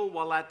spiritual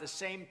while at the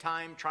same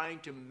time trying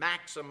to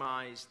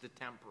maximize the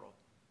temporal.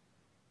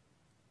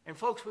 And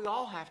folks, we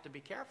all have to be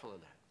careful of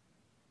that.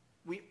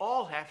 We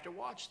all have to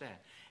watch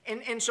that.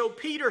 And so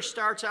Peter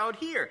starts out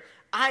here.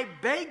 I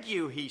beg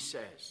you, he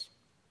says.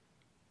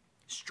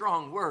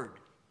 Strong word.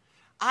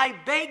 I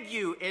beg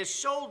you as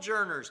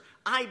sojourners,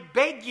 I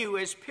beg you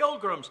as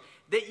pilgrims,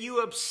 that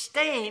you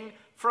abstain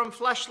from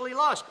fleshly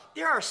lust.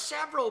 There are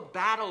several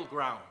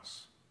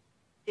battlegrounds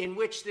in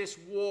which this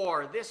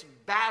war, this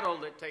battle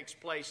that takes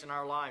place in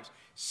our lives,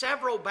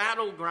 several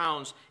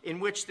battlegrounds in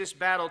which this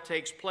battle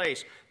takes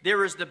place.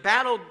 There is the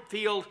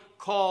battlefield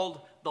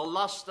called the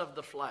lust of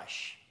the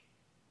flesh.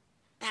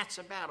 That's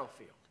a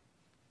battlefield.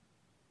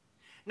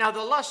 Now,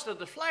 the lust of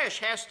the flesh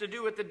has to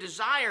do with the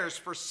desires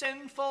for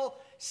sinful,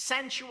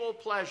 sensual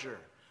pleasure.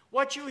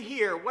 What you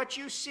hear, what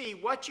you see,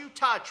 what you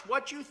touch,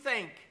 what you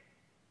think,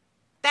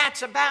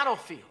 that's a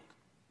battlefield.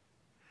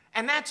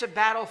 And that's a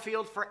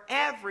battlefield for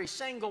every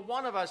single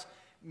one of us,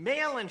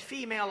 male and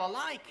female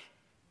alike.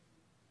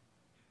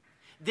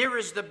 There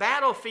is the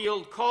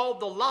battlefield called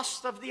the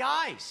lust of the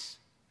eyes.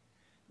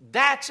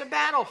 That's a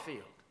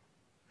battlefield.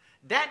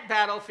 That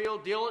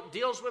battlefield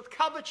deals with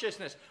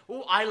covetousness.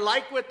 Oh, I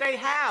like what they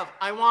have.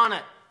 I want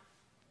it.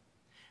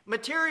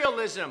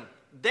 Materialism.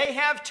 They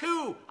have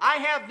two. I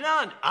have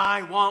none.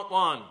 I want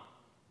one.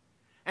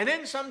 And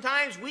then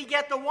sometimes we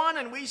get the one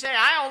and we say,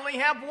 I only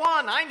have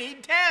one. I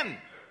need 10.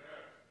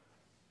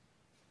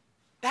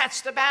 That's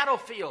the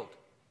battlefield.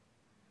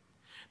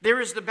 There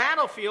is the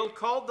battlefield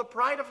called the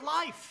pride of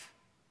life.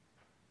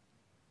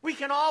 We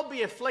can all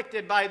be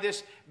afflicted by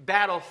this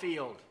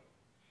battlefield.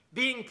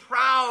 Being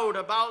proud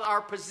about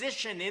our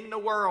position in the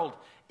world,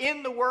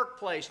 in the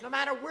workplace, no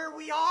matter where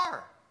we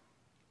are.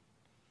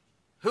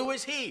 Who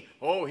is he?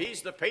 Oh,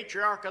 he's the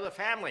patriarch of the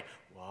family.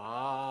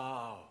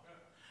 Wow.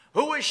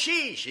 Who is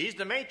she? She's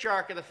the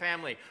matriarch of the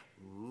family.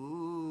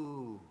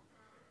 Ooh.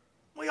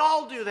 We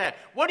all do that.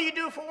 What do you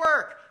do for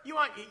work? You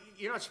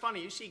know, it's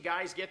funny. You see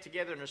guys get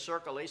together in a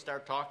circle. They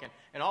start talking.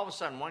 And all of a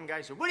sudden, one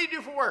guy says, what do you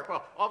do for work?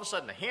 Well, all of a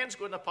sudden, the hands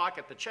go in the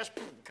pocket. The chest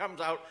comes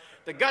out.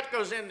 The gut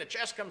goes in. The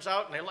chest comes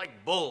out. And they're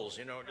like bulls,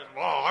 you know. Just,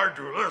 I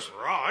do this,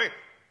 right?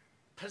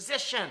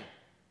 Position.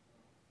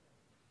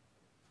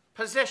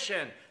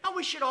 Position. Now,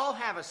 we should all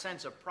have a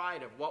sense of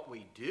pride of what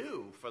we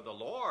do for the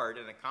Lord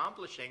and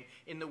accomplishing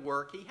in the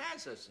work he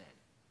has us in.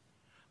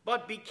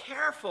 But be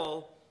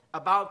careful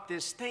about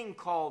this thing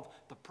called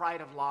the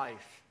pride of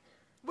life.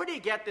 Where do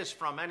you get this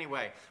from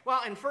anyway?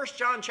 Well, in 1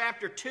 John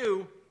chapter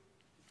 2,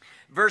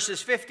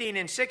 verses 15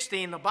 and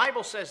 16, the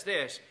Bible says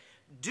this,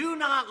 do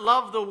not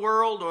love the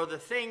world or the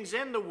things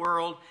in the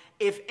world.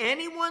 If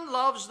anyone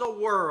loves the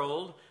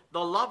world,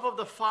 the love of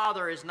the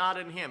Father is not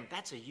in him.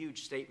 That's a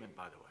huge statement,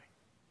 by the way.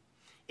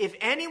 If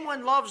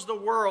anyone loves the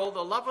world,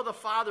 the love of the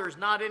Father is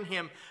not in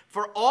him.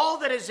 For all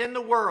that is in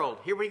the world,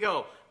 here we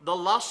go, the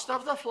lust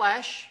of the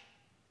flesh,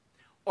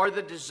 or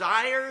the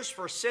desires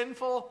for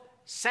sinful,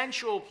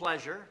 sensual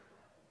pleasure,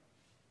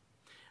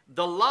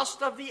 the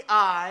lust of the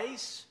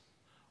eyes,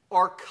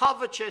 or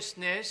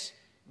covetousness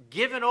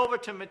given over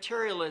to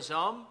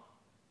materialism,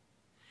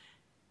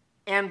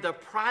 and the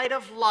pride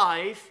of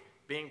life,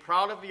 being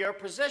proud of your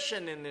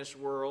position in this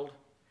world,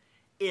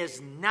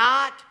 is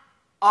not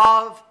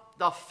of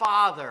the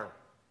Father,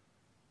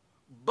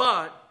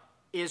 but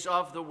is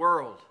of the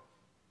world.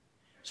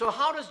 So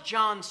how does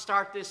John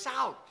start this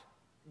out?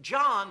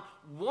 John,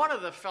 one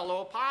of the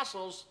fellow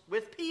apostles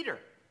with Peter.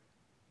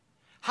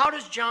 How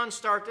does John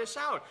start this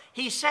out?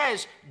 He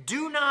says,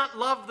 do not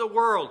love the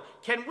world.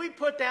 Can we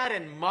put that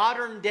in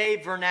modern day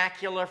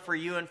vernacular for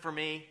you and for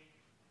me?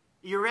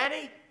 You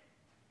ready?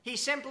 He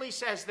simply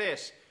says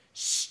this: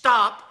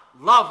 stop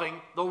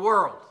loving the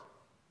world.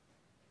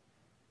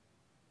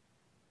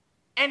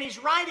 And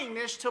he's writing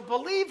this to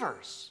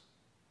believers.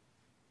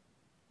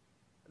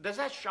 Does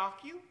that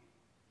shock you?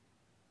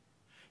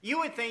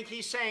 You would think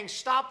he's saying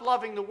stop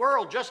loving the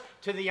world just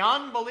to the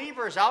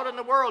unbelievers out in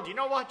the world. You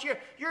know what?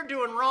 You're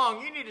doing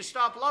wrong. You need to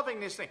stop loving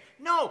this thing.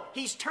 No,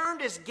 he's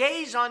turned his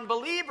gaze on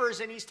believers,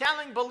 and he's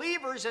telling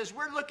believers, as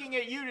we're looking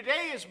at you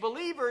today as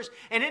believers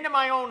and into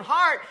my own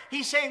heart,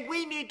 he's saying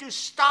we need to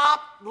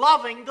stop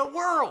loving the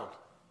world.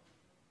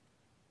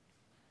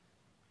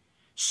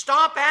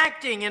 Stop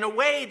acting in a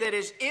way that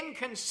is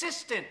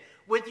inconsistent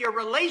with your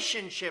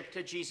relationship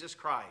to Jesus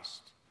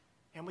Christ.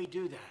 And we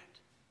do that.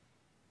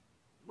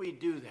 We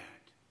do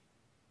that.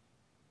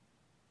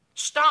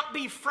 Stop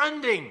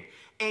befriending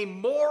a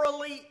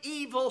morally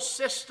evil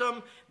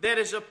system that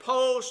is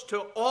opposed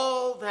to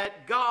all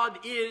that God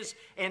is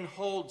and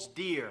holds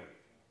dear.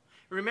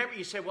 Remember,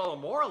 you say, well, a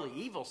morally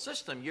evil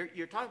system,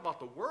 you're talking about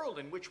the world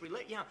in which we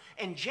live. Yeah.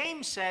 And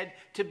James said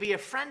to be a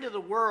friend of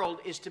the world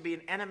is to be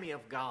an enemy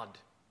of God.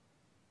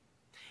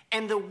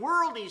 And the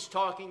world he's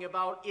talking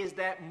about is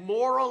that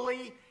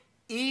morally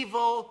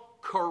evil,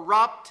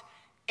 corrupt,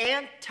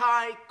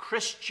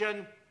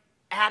 anti-Christian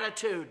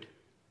attitude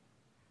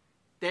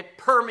that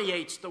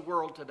permeates the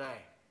world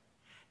today.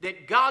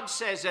 That God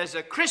says, as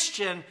a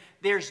Christian,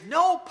 there's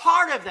no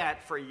part of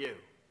that for you.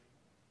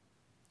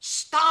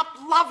 Stop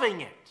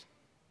loving it.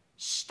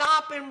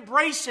 Stop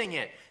embracing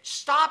it.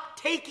 Stop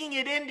taking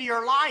it into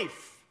your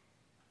life,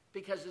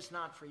 because it's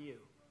not for you.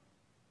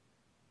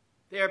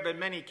 There have been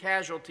many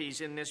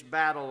casualties in this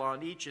battle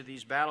on each of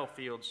these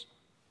battlefields.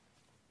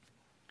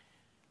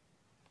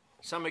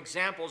 Some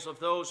examples of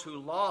those who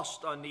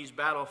lost on these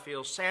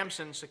battlefields.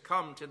 Samson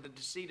succumbed to the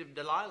deceit of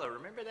Delilah.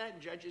 Remember that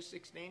in Judges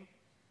 16?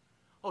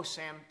 Oh,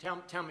 Sam,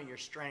 tell me your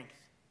strength.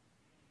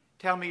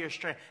 Tell me your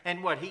strength.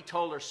 And what? He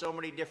told her so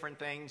many different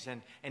things,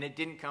 and it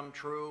didn't come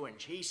true, and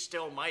he's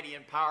still mighty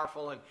and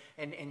powerful,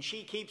 and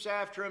she keeps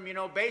after him. You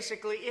know,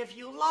 basically, if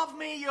you love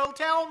me, you'll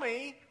tell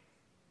me.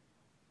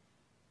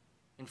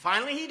 And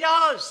finally he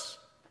does.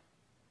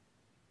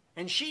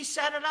 And she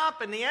set it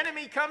up, and the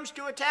enemy comes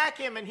to attack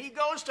him, and he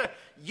goes to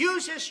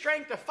use his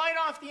strength to fight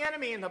off the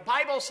enemy. And the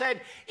Bible said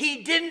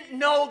he didn't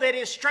know that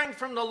his strength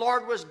from the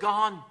Lord was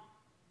gone.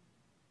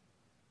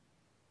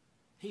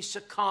 He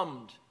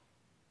succumbed.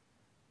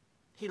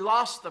 He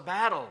lost the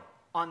battle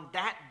on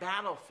that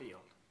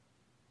battlefield.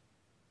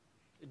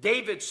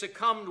 David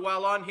succumbed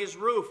while on his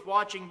roof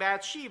watching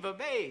Bathsheba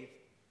bathe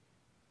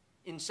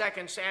in 2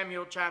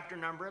 Samuel chapter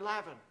number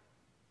 11.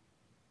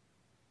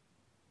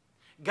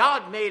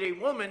 God made a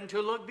woman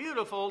to look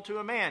beautiful to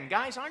a man.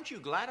 Guys, aren't you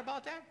glad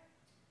about that?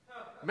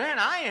 Man,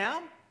 I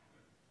am.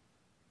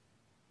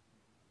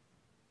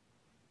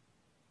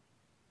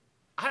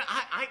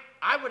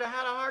 I would have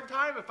had a hard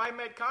time if I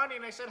met Connie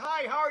and I said,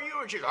 hi, how are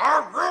you? And she's,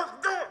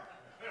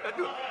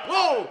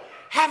 whoa,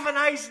 have a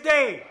nice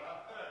day.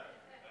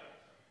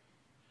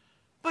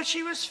 But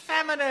she was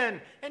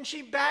feminine, and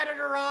she batted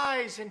her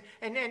eyes,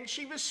 and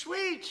she was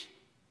sweet.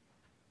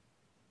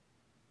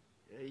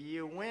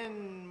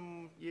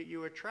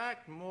 You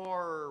attract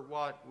more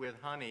with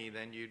honey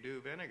than you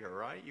do vinegar,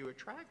 right? You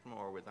attract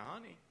more with the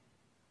honey.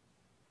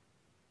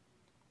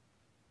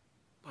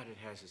 But it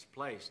has its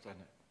place, doesn't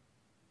it?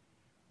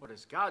 What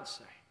does God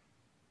say?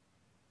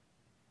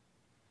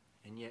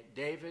 And yet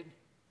David,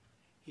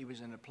 he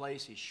was in a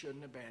place he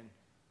shouldn't have been,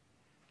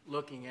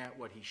 looking at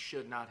what he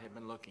should not have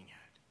been looking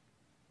at.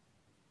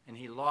 And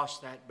he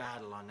lost that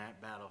battle on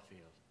that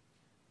battlefield.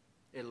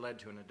 It led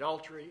to an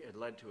adultery. It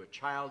led to a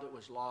child that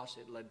was lost.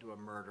 It led to a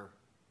murder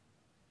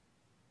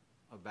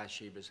of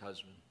Bathsheba's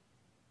husband.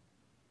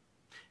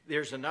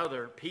 There's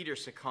another. Peter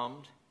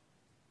succumbed.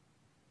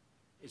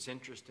 It's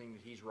interesting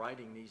that he's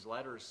writing these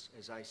letters.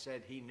 As I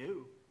said, he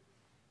knew.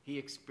 He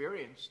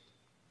experienced.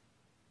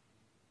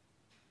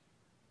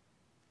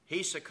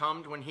 He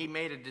succumbed when he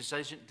made a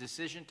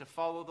decision to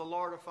follow the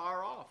Lord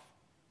afar off.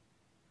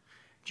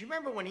 Do you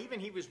remember when even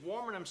he was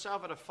warming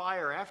himself at a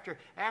fire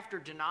after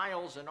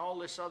denials and all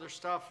this other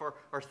stuff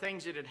or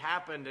things that had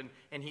happened,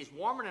 and he's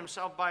warming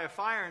himself by a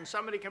fire, and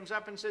somebody comes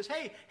up and says,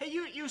 hey,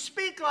 you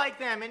speak like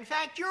them. In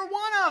fact, you're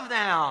one of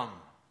them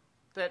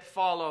that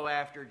follow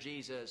after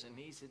Jesus. And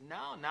he said,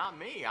 no, not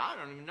me. I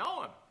don't even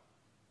know him.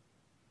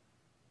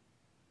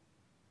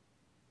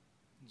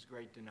 It's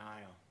great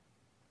denial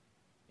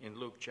in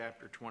Luke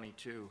chapter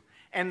 22.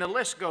 And the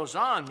list goes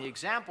on, the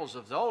examples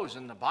of those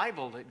in the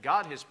Bible that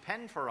God has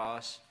penned for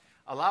us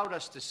allowed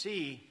us to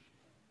see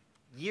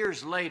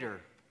years later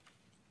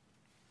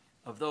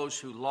of those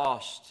who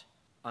lost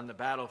on the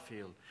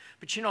battlefield.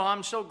 But you know,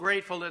 I'm so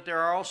grateful that there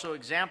are also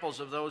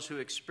examples of those who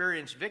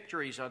experienced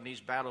victories on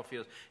these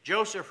battlefields.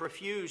 Joseph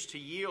refused to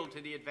yield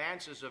to the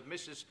advances of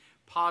Mrs.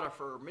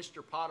 Potiphar, or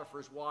Mr.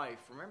 Potiphar's wife.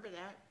 Remember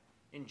that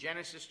in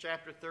Genesis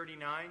chapter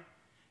 39?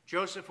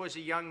 Joseph was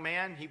a young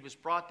man. He was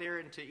brought there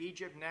into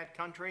Egypt, in that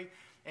country,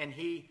 and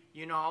he,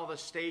 you know, all the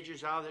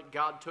stages out that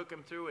God took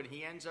him through, and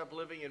he ends up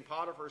living in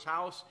Potiphar's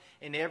house,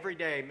 and every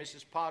day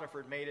Mrs.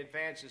 Potiphar made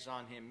advances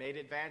on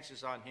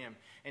him,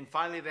 and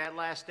finally that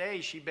last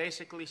day she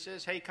basically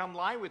says, hey, come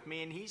lie with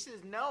me, and he says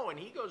no, and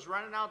he goes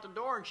running out the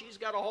door, and she's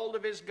got a hold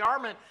of his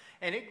garment,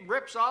 and it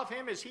rips off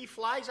him as he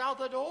flies out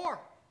the door.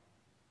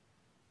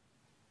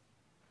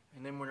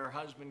 And then when her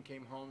husband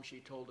came home, she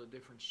told a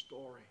different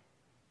story.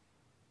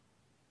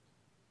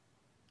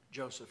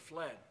 Joseph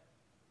fled.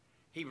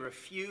 He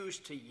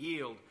refused to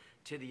yield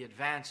to the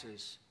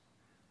advances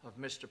of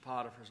Mr.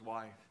 Potiphar's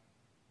wife.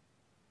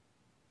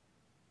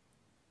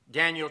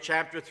 Daniel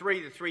chapter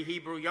 3, the three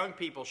Hebrew young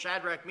people,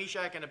 Shadrach,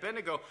 Meshach, and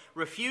Abednego,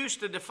 refused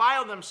to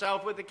defile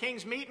themselves with the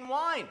king's meat and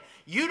wine.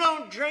 You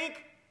don't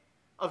drink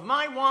of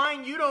my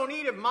wine, you don't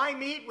eat of my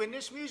meat when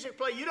this music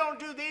plays, you don't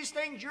do these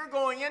things, you're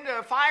going into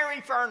a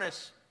fiery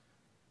furnace.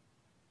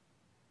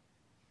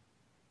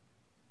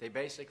 They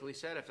basically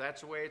said, if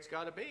that's the way it's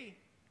got to be,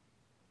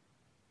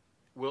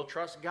 we'll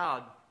trust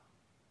God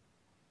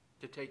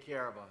to take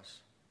care of us.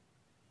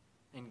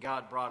 And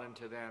God brought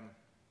into them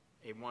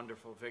a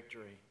wonderful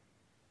victory.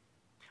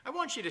 I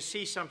want you to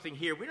see something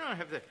here. We don't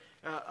have the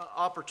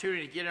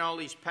opportunity to get in all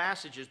these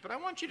passages, but I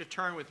want you to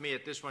turn with me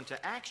at this one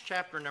to Acts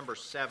chapter number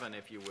 7,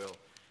 if you will.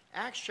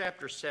 Acts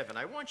chapter 7.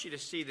 I want you to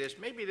see this.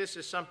 Maybe this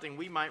is something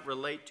we might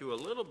relate to a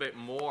little bit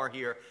more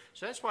here.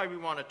 So that's why we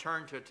want to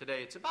turn to it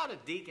today. It's about a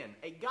deacon,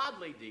 a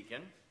godly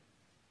deacon.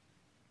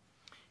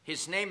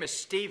 His name is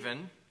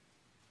Stephen.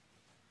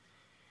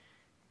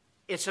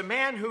 He's a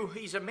man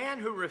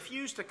who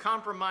refused to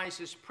compromise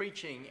his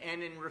preaching,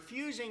 and in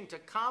refusing to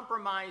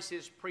compromise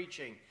his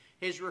preaching,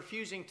 his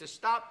refusing to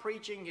stop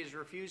preaching, his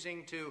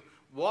refusing to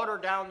water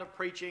down the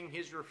preaching,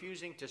 his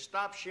refusing to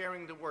stop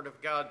sharing the Word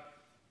of God,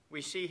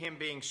 we see him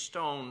being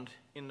stoned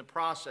in the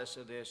process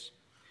of this.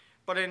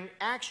 But in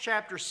Acts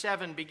chapter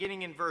 7,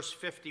 beginning in verse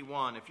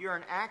 51, if you're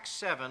in Acts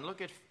 7,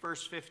 look at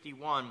verse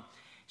 51.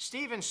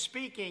 Stephen's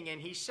speaking,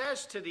 and he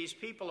says to these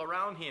people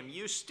around him,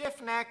 you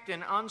stiff-necked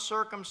and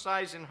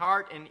uncircumcised in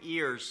heart and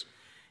ears,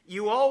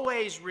 you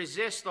always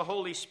resist the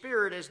Holy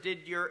Spirit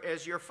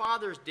as your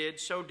fathers did,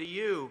 so do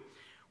you.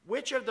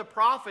 Which of the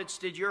prophets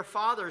did your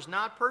fathers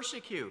not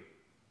persecute?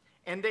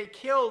 And they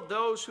killed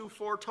those who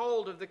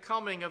foretold of the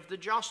coming of the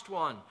Just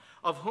One,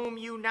 of whom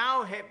you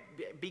now have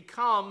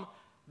become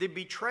the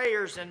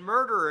betrayers and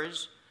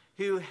murderers,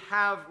 who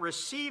have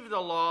received the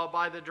law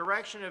by the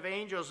direction of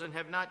angels and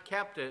have not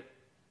kept it.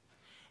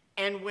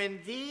 And when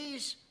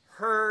these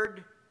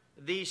heard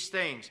these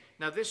things,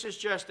 now this is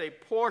just a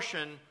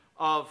portion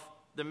of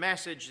the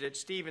message that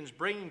Stephen's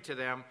bringing to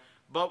them,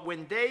 but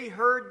when they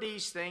heard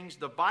these things,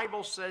 the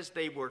Bible says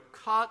they were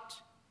cut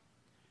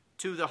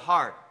to the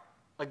heart.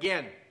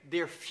 Again,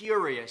 they're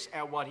furious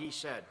at what he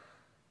said.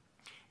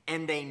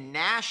 And they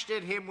gnashed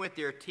at him with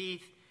their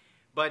teeth,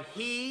 but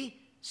he,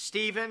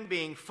 Stephen,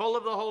 being full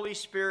of the Holy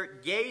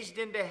Spirit, gazed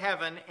into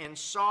heaven and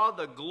saw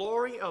the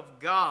glory of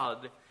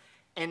God,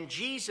 and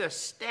Jesus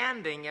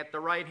standing at the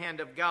right hand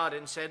of God,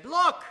 and said,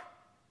 look,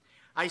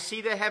 I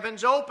see the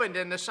heavens opened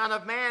and the Son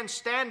of Man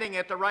standing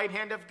at the right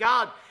hand of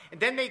God. And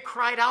then they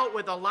cried out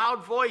with a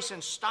loud voice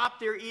and stopped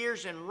their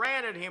ears and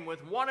ran at him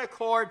with one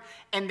accord,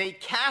 and they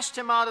cast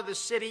him out of the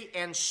city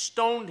and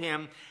stoned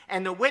him.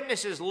 And the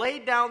witnesses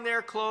laid down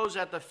their clothes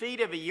at the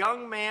feet of a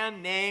young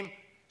man named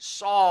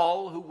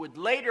Saul, who would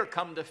later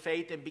come to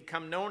faith and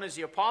become known as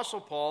the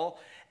Apostle Paul.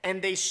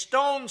 And they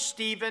stoned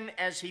Stephen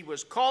as he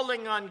was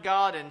calling on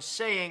God and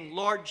saying,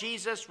 Lord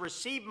Jesus,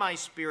 receive my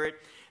spirit.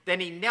 Then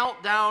he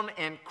knelt down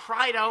and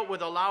cried out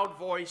with a loud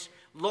voice,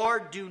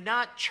 Lord, do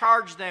not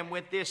charge them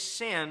with this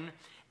sin.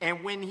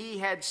 And when he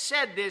had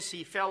said this,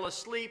 he fell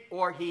asleep,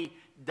 or he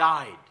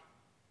died.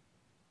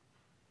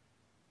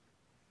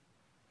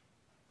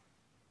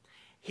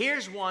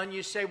 Here's one,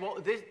 you say, well,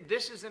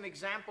 this is an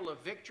example of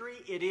victory.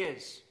 It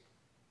is.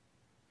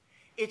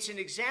 It's an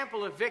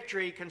example of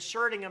victory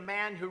concerning a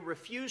man who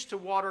refused to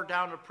water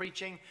down the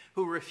preaching,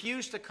 who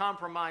refused to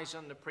compromise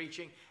on the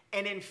preaching.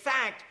 And in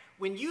fact,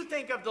 when you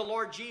think of the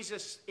Lord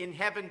Jesus in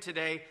heaven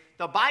today,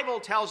 the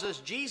Bible tells us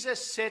Jesus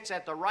sits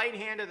at the right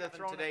hand of the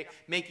throne today,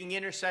 making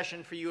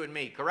intercession for you and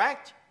me,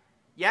 correct?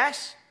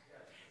 Yes?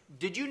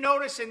 Did you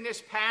notice in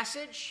this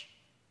passage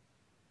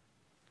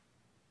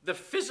the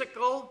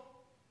physical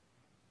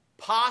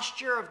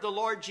posture of the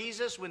Lord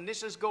Jesus when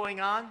this is going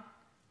on?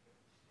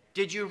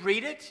 Did you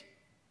read it?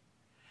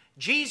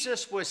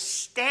 Jesus was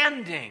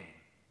standing.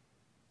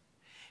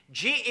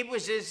 It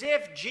was as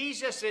if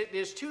Jesus,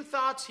 there's two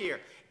thoughts here.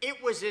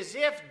 It was as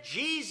if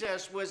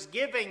Jesus was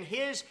giving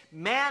his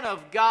man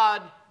of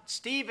God,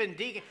 Stephen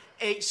Deacon,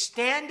 a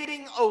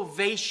standing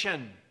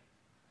ovation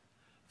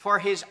for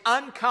his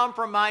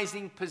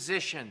uncompromising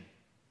position.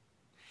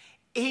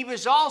 He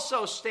was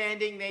also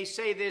standing, they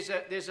say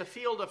there's a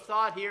field of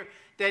thought here,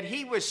 that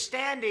he was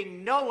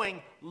standing,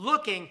 knowing,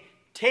 looking,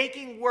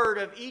 taking word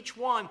of each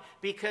one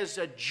because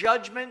a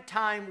judgment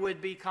time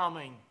would be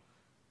coming.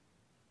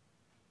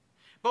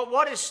 But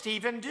what does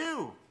Stephen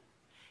do?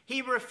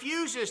 He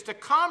refuses to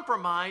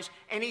compromise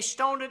and he's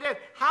stoned to death.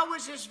 How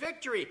is this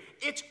victory?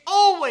 It's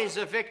always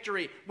a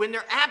victory when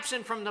they're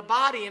absent from the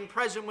body and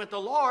present with the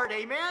Lord.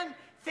 Amen?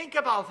 Think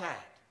about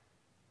that.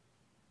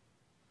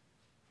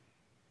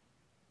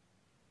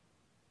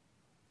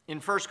 In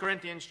 1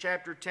 Corinthians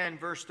chapter 10,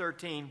 verse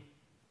 13,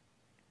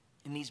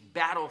 in these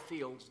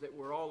battlefields that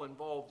we're all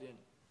involved in,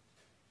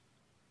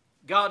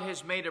 God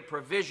has made a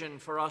provision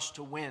for us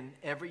to win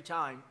every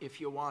time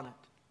if you want it.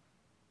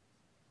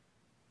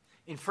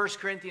 In 1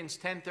 Corinthians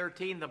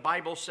 10:13, the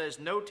Bible says,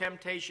 no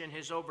temptation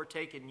has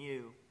overtaken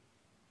you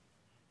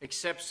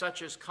except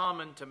such as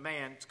common to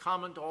man. It's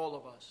common to all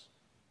of us.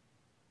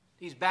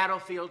 These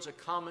battlefields are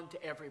common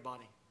to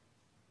everybody.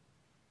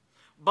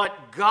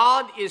 But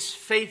God is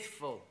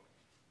faithful,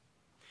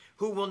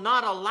 who will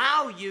not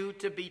allow you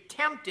to be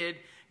tempted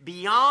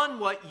beyond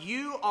what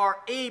you are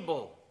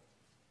able,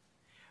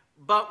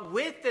 but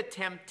with the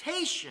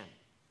temptation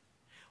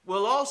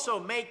will also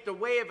make the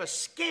way of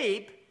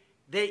escape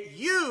that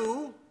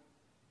you,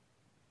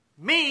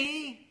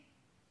 me,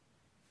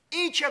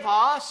 each of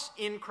us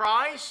in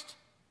Christ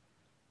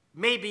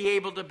may be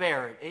able to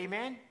bear it.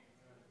 Amen?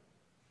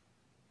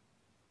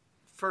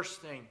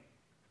 First thing,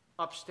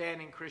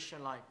 upstanding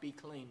Christian life, be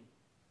clean.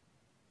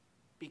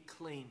 Be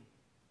clean.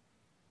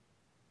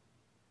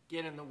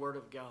 Get in the Word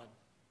of God.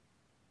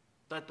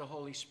 Let the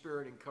Holy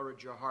Spirit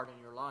encourage your heart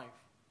and your life.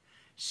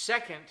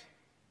 Second,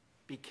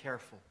 be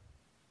careful.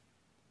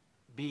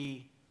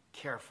 Be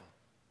careful.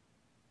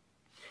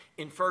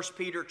 In 1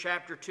 Peter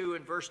chapter 2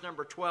 and verse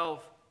number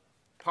 12,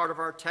 part of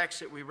our text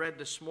that we read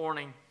this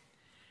morning,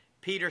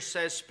 Peter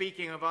says,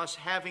 speaking of us,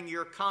 having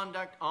your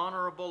conduct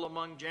honorable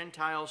among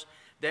Gentiles,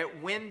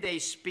 that when they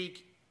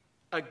speak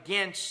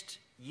against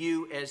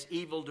you as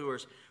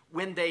evildoers,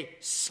 when they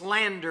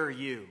slander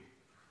you,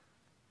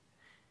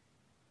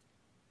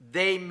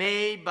 they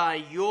may by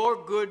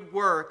your good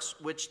works,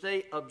 which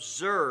they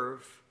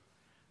observe,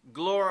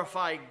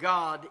 glorify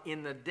God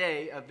in the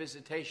day of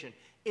visitation.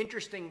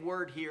 Interesting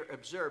word here,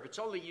 observe. It's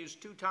only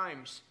used 2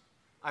 times,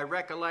 I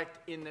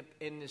recollect, in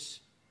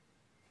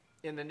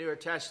the New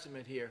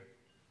Testament here.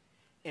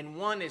 And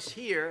one is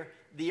here.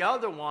 The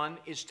other one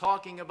is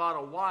talking about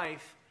a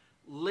wife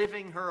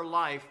living her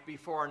life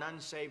before an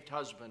unsaved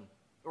husband,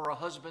 or a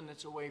husband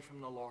that's away from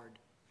the Lord.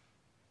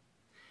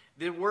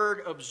 The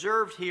word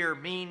observed here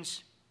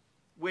means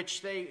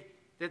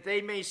that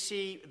they may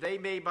see, they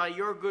may by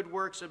your good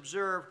works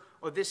observe,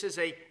 or this is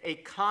a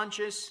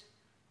conscious,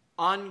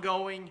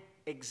 ongoing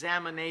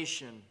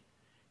examination,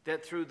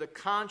 that through the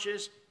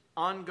conscious,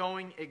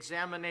 ongoing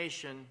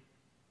examination,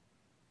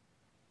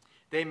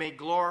 they may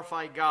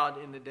glorify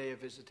God in the day of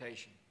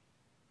visitation.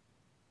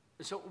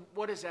 So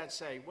what does that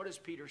say? What is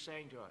Peter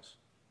saying to us?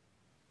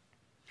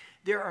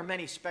 There are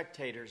many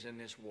spectators in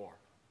this war.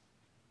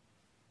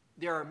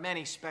 There are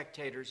many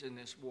spectators in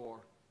this war.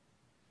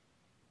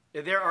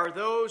 There are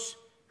those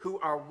who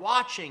are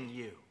watching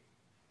you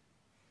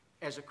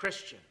as a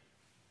Christian.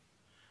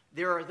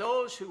 There are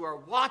those who are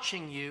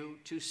watching you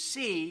to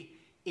see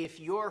if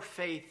your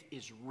faith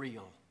is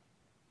real.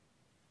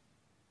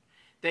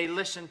 They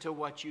listen to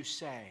what you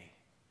say.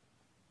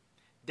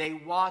 They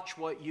watch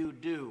what you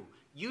do.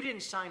 You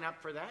didn't sign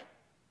up for that.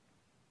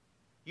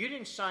 You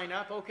didn't sign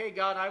up, okay,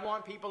 God, I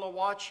want people to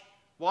watch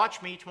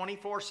me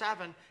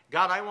 24/7.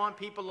 God, I want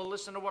people to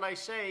listen to what I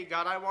say.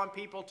 God, I want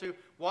people to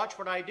watch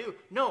what I do.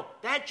 No,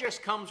 that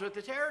just comes with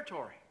the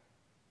territory.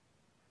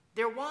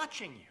 They're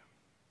watching you.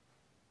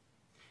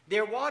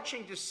 They're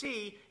watching to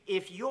see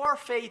if your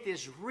faith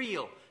is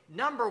real.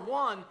 Number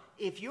one,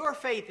 if your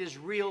faith is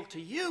real to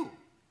you.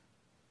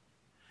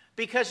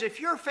 Because if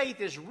your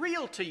faith is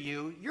real to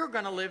you, you're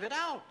going to live it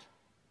out.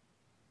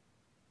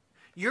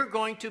 You're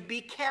going to be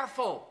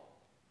careful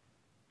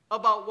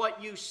about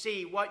what you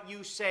see, what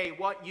you say,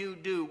 what you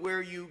do,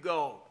 where you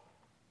go.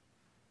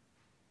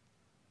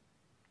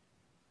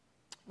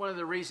 One of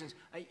the reasons,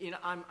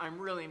 I'm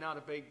really not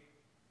a big,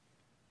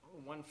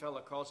 one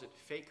fella calls it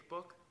fake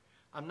book.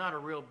 I'm not a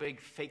real big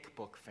fake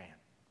book fan.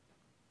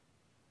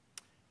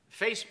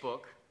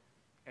 Facebook,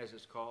 as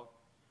it's called,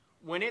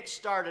 when it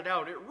started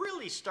out, it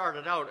really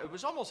started out, it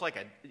was almost like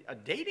a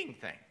dating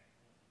thing.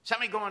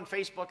 Somebody go on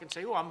Facebook and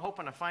say, oh, I'm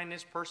hoping to find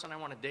this person I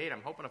want to date.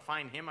 I'm hoping to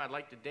find him I'd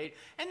like to date.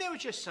 And there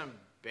was just some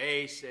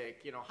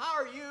basic, how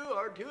are you,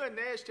 or doing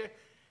this.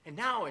 And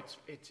now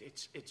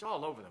it's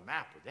all over the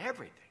map with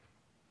everything.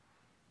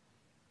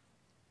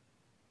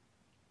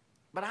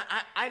 But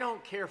I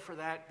don't care for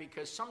that,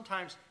 because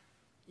sometimes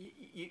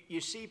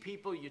you see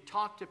people, you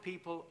talk to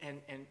people,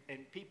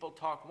 and people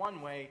talk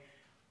one way,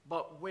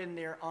 but when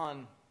they're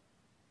on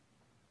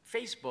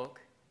Facebook,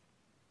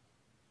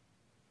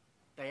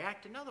 they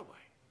act another way.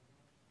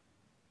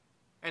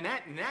 And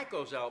that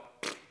goes out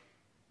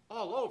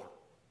all over.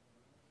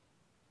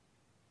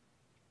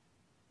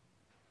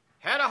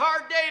 Had a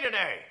hard day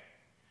today.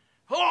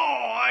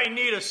 Oh, I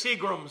need a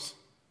Seagram's.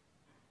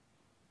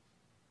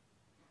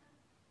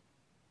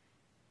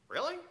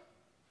 Really?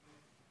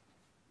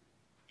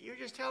 You were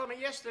just telling me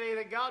yesterday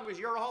that God was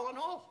your all in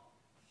all.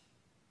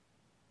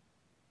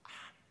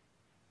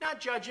 Not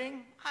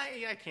judging.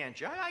 I can't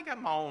judge. I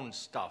got my own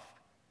stuff.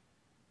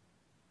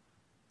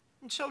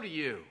 And so do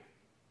you.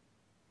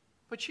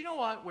 But you know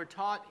what we're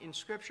taught in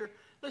Scripture?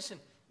 Listen,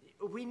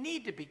 we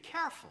need to be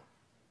careful.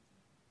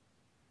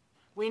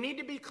 We need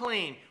to be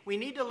clean. We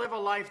need to live a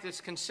life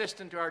that's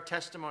consistent to our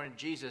testimony of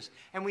Jesus.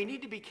 And we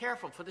need to be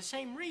careful for the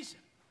same reason.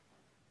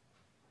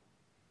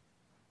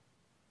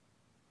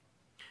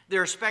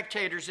 There are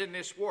spectators in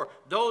this war,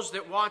 those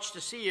that watch to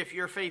see if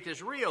your faith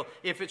is real,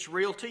 if it's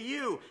real to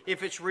you,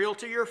 if it's real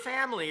to your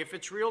family, if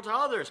it's real to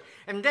others.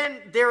 And then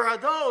there are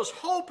those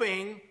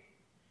hoping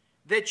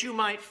that you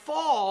might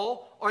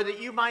fall or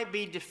that you might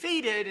be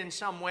defeated in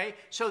some way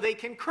so they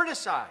can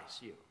criticize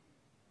you.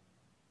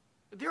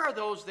 There are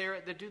those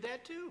there that do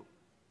that too.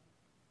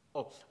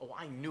 Oh,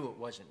 I knew it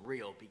wasn't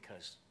real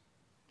because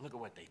look at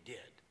what they did.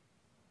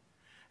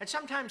 And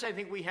sometimes I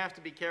think we have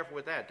to be careful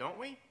with that, don't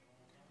we?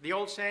 The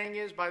old saying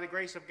is, by the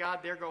grace of God,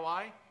 there go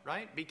I,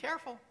 right? Be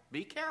careful.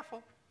 Be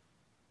careful.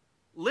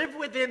 Live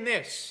within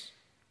this.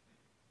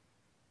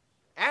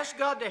 Ask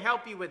God to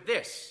help you with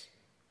this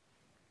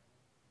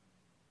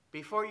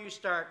before you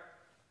start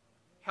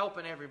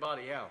helping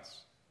everybody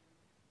else.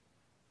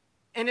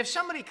 And if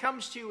somebody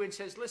comes to you and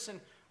says,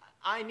 listen,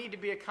 I need to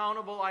be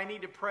accountable, I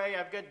need to pray,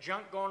 I've got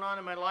junk going on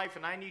in my life,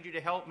 and I need you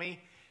to help me,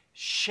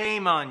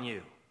 shame on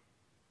you.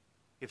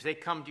 If they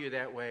come to you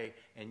that way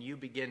and you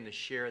begin to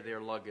share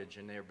their luggage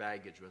and their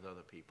baggage with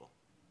other people.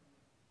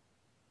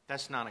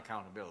 That's not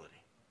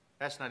accountability.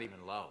 That's not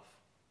even love.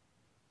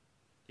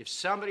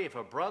 If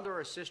a brother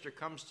or sister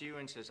comes to you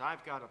and says,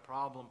 I've got a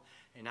problem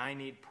and I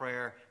need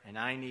prayer and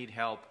I need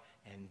help,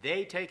 and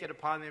they take it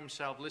upon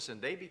themselves,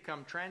 listen, they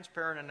become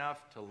transparent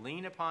enough to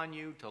lean upon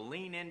you, to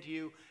lean into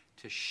you,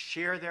 to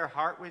share their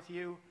heart with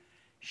you,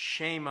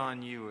 shame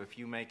on you if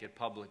you make it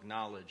public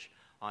knowledge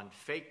on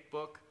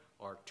Facebook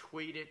or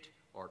tweet it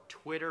or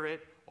Twitter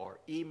it, or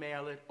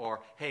email it, or,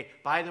 hey,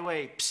 by the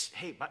way,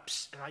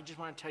 I just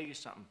want to tell you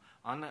something.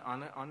 On the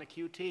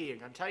QT, I'm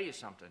going to tell you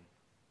something.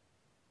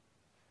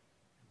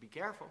 Be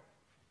careful.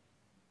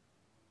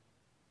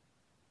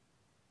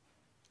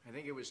 I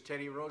think it was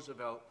Teddy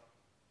Roosevelt,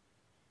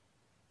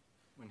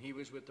 when he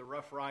was with the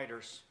Rough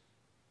Riders,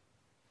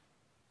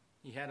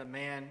 he had a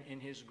man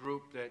in his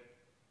group that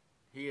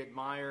he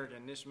admired,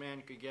 and this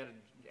man could get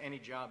any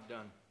job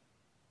done.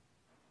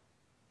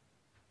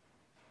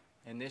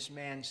 And this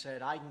man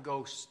said, I can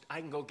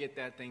go get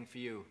that thing for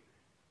you.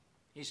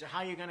 He said, how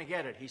are you going to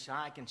get it? He said,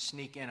 I can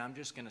sneak in. I'm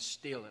just going to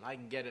steal it. I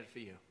can get it for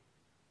you.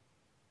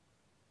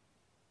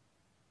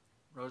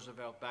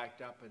 Roosevelt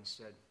backed up and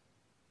said,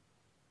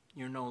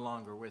 you're no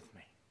longer with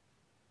me.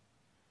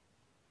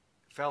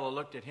 The fellow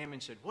looked at him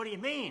and said, what do you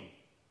mean?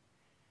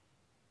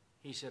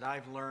 He said,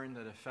 I've learned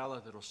that a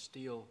fellow that'll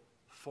steal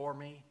for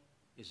me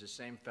is the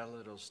same fellow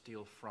that'll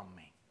steal from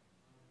me.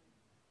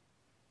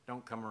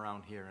 Don't come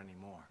around here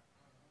anymore.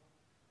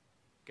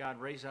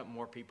 God, raise up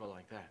more people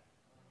like that.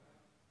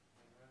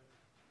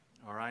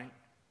 All right?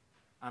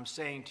 I'm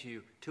saying to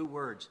you 2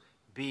 words.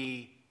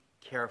 Be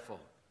careful.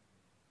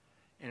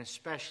 And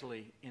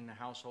especially in the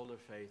household of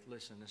faith,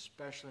 listen,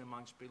 especially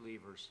amongst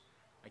believers,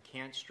 I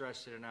can't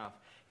stress it enough.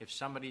 If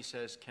somebody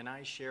says, can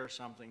I share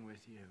something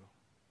with you?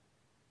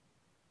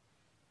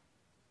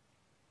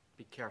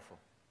 Be careful.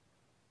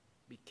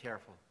 Be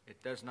careful.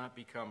 It does not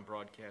become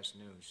broadcast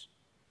news.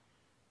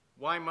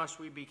 Why must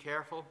we be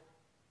careful?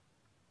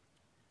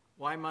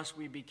 Why must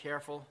we be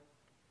careful?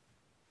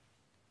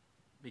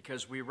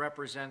 Because we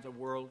represent the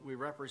world, we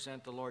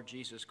represent the Lord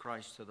Jesus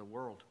Christ to the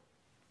world.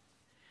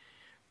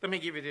 Let me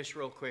give you this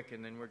real quick,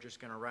 and then we're just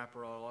going to wrap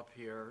it all up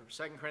here.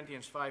 2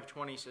 Corinthians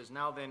 5:20 says,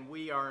 now then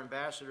we are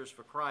ambassadors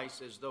for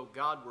Christ, as though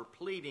God were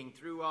pleading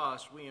through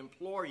us. We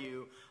implore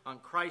you on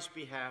Christ's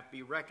behalf,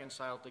 be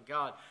reconciled to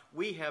God.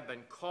 We have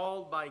been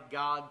called by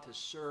God to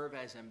serve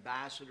as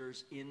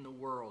ambassadors in the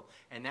world.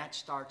 And that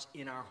starts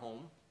in our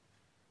home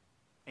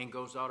and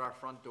goes out our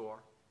front door,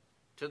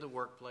 to the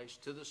workplace,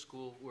 to the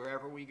school,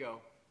 wherever we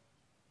go.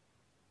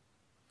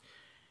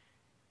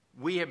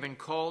 We have been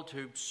called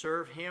to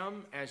serve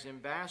him as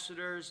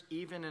ambassadors,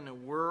 even in a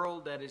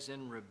world that is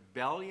in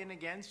rebellion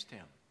against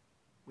him.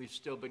 We've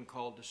still been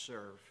called to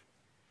serve.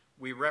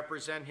 We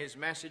represent his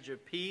message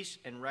of peace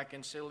and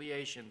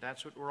reconciliation.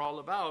 That's what we're all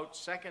about.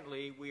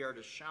 Secondly, we are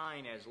to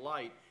shine as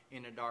light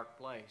in a dark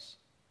place.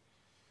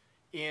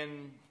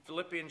 In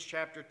Philippians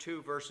chapter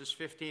 2, verses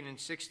 15 and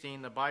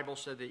 16, the Bible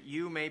said that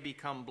you may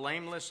become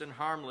blameless and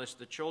harmless,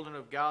 the children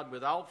of God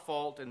without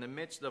fault in the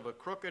midst of a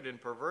crooked and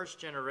perverse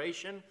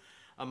generation,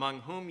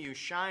 among whom you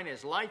shine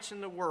as lights in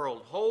the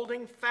world,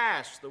 holding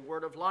fast the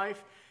word of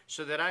life,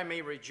 so that I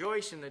may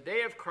rejoice in the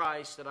day of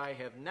Christ, that I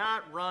have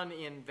not run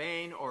in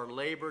vain or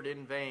labored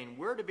in vain.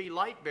 We're to be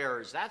light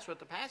bearers. That's what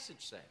the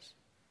passage says.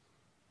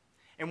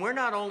 And we're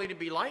not only to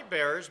be light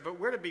bearers, but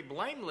we're to be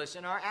blameless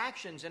in our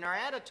actions and our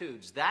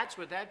attitudes. That's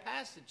what that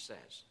passage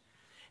says.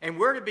 And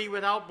we're to be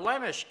without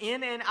blemish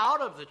in and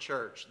out of the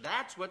church.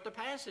 That's what the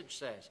passage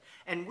says.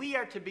 And we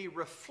are to be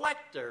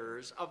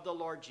reflectors of the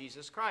Lord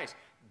Jesus Christ.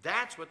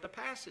 That's what the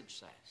passage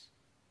says.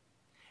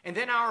 And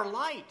then our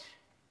light.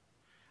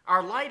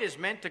 Our light is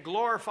meant to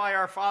glorify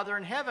our Father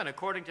in heaven,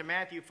 according to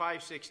Matthew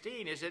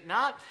 5:16. Is it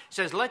not? It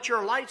says, let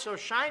your light so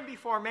shine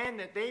before men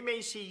that they may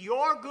see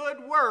your good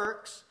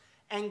works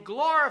and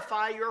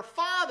glorify your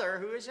Father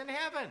who is in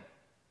heaven.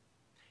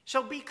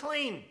 So be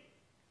clean.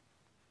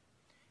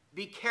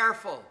 Be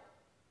careful.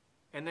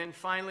 And then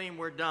finally, and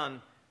we're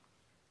done,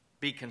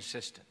 be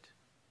consistent.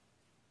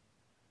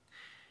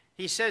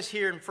 He says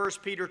here in 1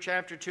 Peter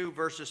chapter 2,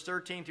 verses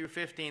 13 through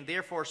 15,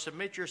 therefore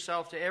submit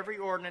yourself to every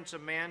ordinance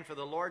of man for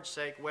the Lord's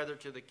sake, whether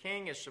to the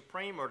king as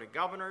supreme or to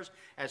governors,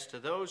 as to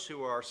those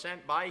who are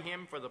sent by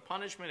him for the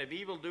punishment of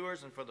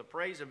evildoers and for the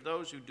praise of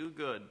those who do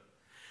good.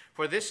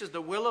 For this is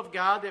the will of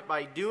God, that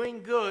by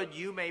doing good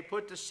you may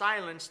put to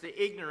silence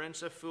the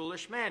ignorance of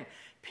foolish men.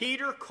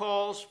 Peter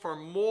calls for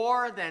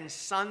more than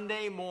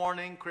Sunday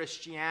morning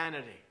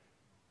Christianity.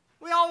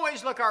 We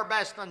always look our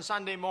best on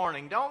Sunday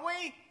morning, don't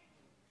we?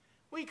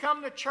 We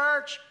come to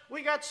church,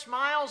 we got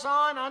smiles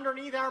on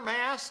underneath our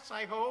masks,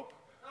 I hope.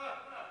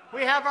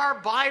 We have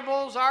our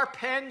Bibles, our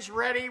pens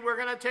ready, we're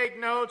going to take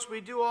notes, we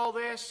do all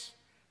this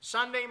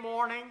Sunday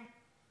morning.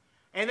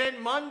 And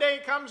then Monday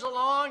comes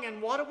along,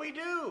 and what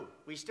do?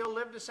 We still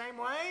live the same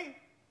way?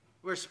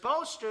 We're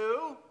supposed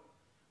to.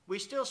 We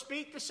still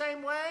speak the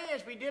same way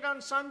as we did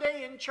on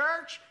Sunday in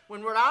church.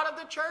 When we're out of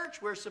the church,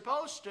 we're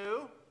supposed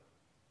to.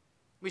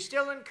 We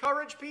still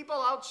encourage people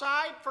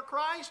outside for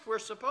Christ. We're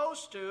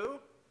supposed to.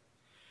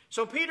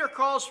 So Peter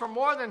calls for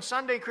more than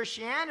Sunday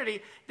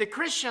Christianity. The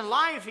Christian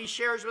life, he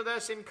shares with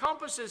us,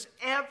 encompasses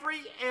every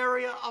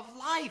area of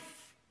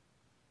life.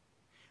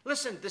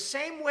 Listen, the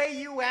same way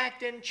you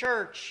act in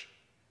church,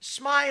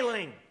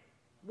 smiling,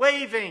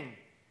 waving,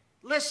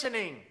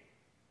 listening,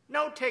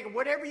 note-taking,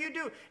 whatever you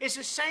do, is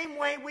the same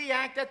way we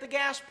act at the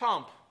gas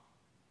pump.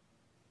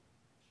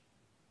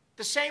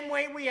 The same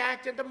way we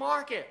act at the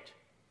market.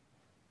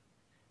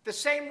 The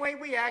same way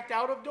we act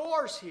out of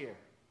doors here.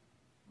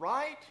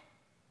 Right?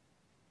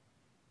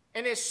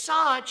 And as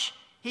such,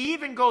 he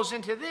even goes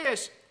into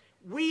this,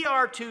 we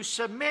are to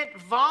submit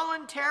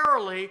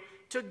voluntarily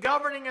to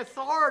governing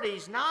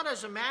authorities, not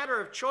as a matter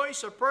of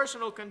choice or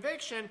personal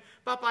conviction,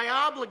 but by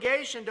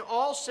obligation to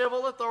all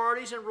civil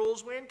authorities and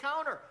rules we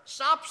encounter.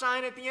 Stop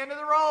sign at the end of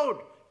the road.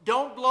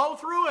 Don't blow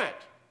through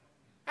it.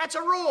 That's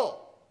a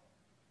rule.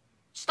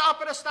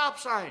 Stop at a stop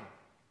sign.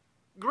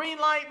 Green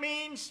light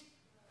means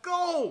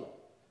go.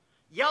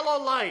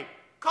 Yellow light,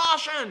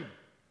 caution.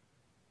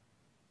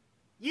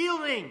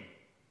 Yielding.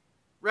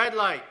 Red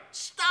light,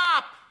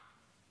 stop.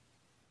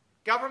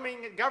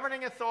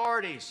 Governing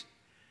authorities.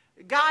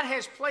 God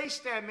has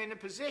placed them in a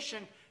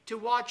position to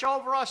watch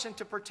over us and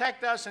to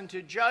protect us and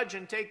to judge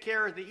and take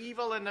care of the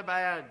evil and the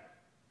bad.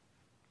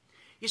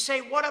 You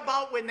say, what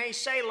about when they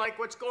say, like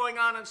what's going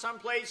on in some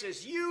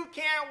places, you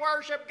can't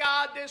worship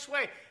God this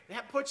way?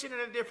 That puts it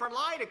in a different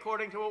light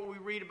according to what we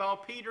read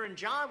about Peter and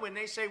John when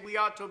they say we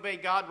ought to obey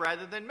God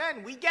rather than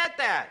men. We get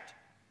that.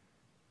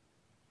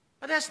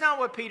 But that's not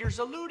what Peter's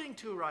alluding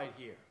to right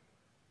here.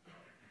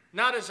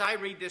 Not as I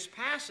read this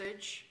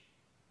passage.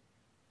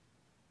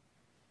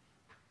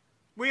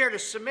 We are to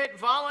submit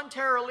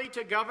voluntarily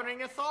to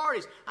governing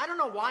authorities. I don't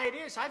know why it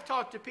is. I've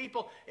talked to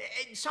people.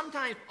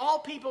 Sometimes all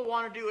people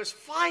want to do is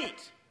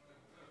fight.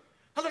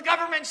 Well, the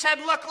government said,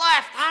 look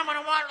left. I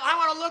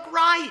want to look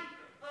right.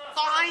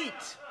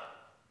 Fight.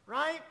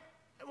 Right?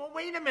 Well,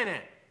 wait a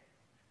minute.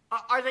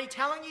 Are they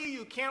telling you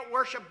you can't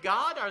worship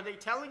God? Are they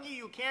telling you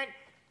you can't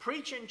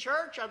preach in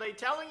church? Are they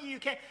telling you you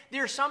can't?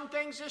 There's some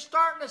things they're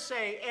starting to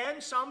say,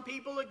 and some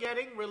people are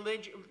getting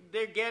religion.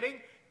 They're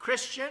getting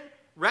Christian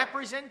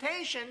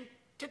representation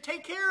to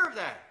take care of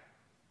that.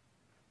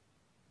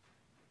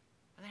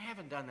 And they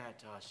haven't done that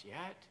to us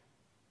yet.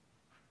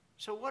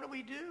 So what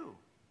do?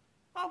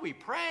 Well, we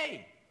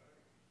pray,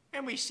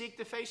 and we seek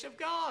the face of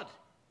God.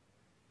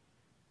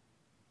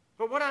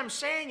 But what I'm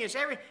saying is,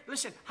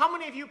 listen, how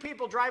many of you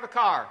people drive a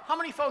car? How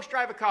many folks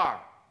drive a car?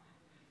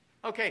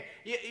 Okay,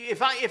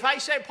 if I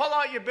say pull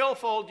out your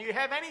billfold, do you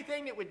have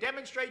anything that would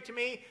demonstrate to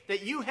me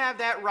that you have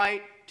that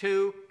right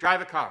to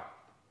drive a car?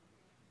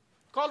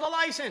 Called a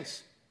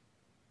license.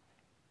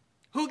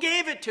 Who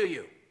gave it to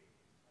you?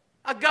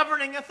 A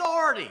governing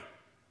authority.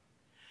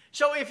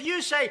 So if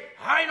you say,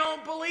 I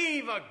don't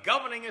believe a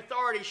governing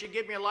authority should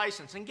give me a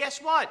license, and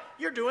guess what?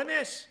 You're doing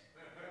this.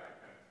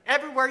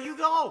 Everywhere you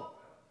go.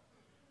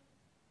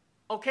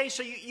 Okay,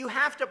 so you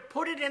have to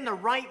put it in the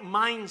right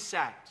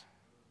mindset.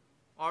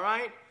 All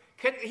right?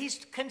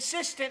 He's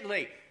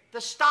consistently, the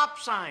stop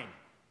sign,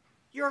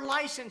 your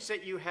license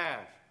that you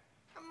have.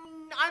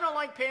 I don't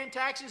like paying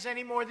taxes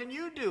any more than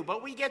you do,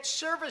 but we get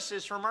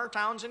services from our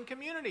towns and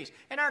communities,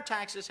 and our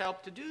taxes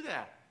help to do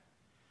that.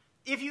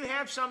 If you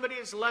have somebody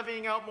that's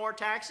levying out more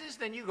taxes,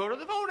 then you go to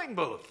the voting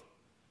booth.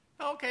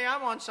 Okay,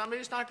 I want somebody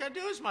that's not going to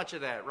do as much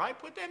of that, right?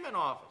 Put them in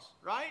office,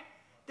 right?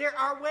 There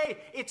are ways.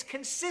 It's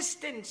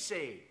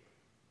consistency.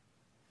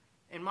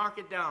 And mark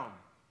it down.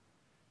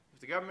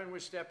 If the government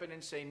would step in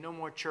and say, no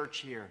more church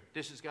here.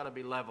 This has got to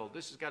be leveled.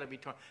 This has got to be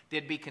torn.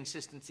 There'd be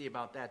consistency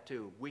about that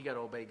too. We got to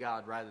obey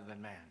God rather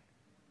than man.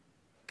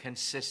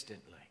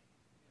 Consistently.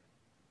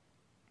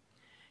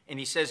 And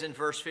he says in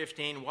verse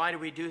 15, why do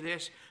we do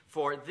this?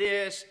 For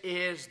this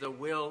is the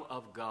will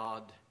of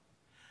God,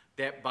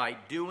 that by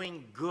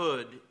doing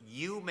good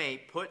you may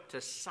put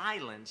to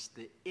silence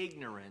the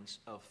ignorance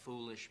of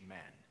foolish men.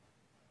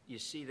 You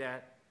see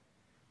that?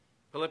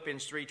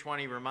 Philippians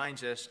 3:20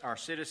 reminds us our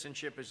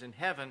citizenship is in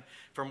heaven,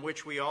 from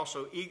which we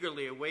also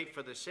eagerly await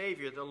for the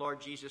Savior, the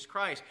Lord Jesus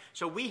Christ.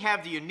 So we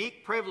have the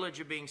unique privilege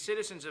of being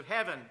citizens of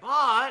heaven,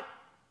 but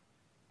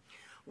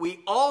we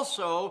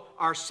also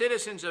are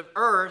citizens of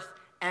earth,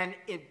 and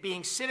in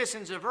being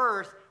citizens of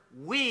earth,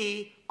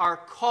 we are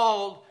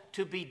called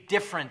to be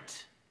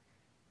different.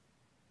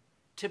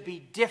 To be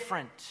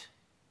different.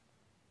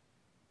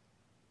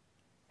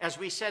 As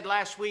we said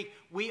last week,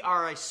 we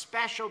are a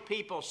special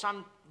people.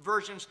 Some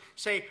versions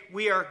say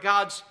we are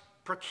God's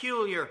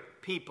peculiar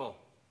people.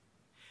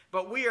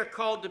 But we are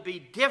called to be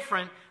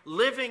different,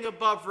 living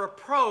above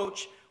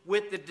reproach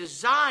with the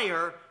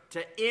desire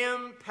to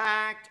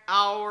impact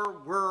our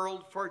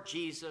world for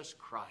Jesus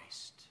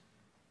Christ.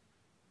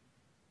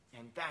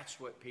 And that's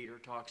what Peter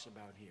talks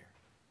about here.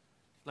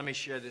 Let me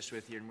share this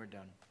with you and we're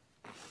done.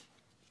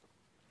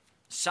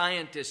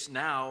 Scientists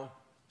now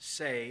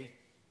say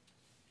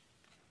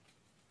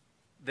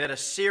that a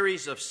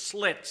series of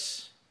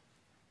slits,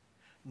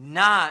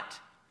 not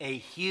a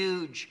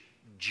huge,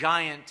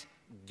 giant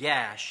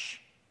gash,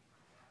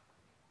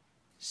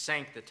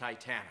 sank the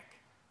Titanic.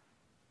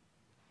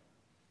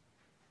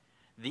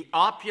 The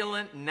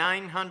opulent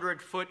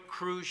 900-foot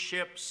cruise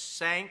ship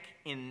sank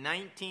in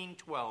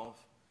 1912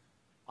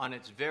 on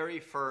its very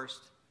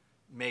first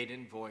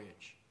maiden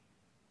voyage.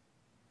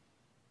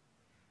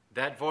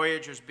 That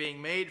voyage was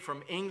being made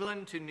from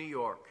England to New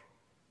York.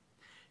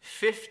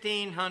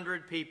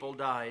 1,500 people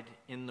died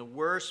in the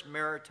worst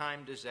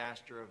maritime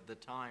disaster of the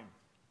time.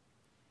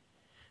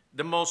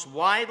 The most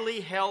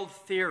widely held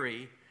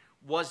theory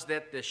was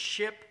that the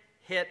ship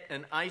hit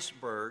an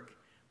iceberg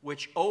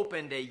which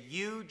opened a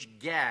huge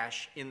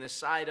gash in the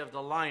side of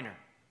the liner.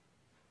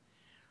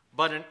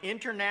 But an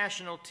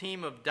international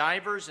team of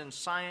divers and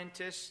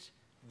scientists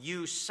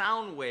used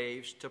sound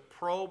waves to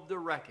probe the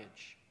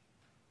wreckage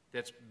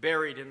that's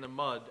buried in the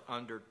mud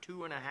under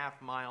 2.5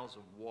 miles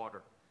of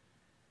water.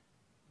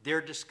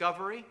 Their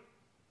discovery?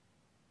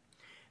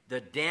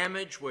 The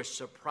damage was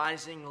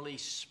surprisingly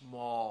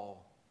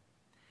small.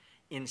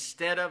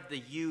 Instead of the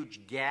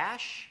huge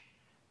gash,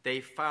 they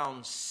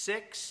found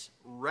 6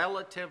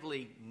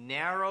 relatively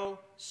narrow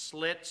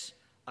slits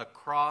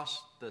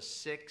across the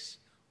 6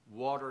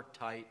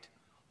 watertight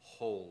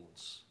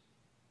holds.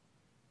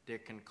 Their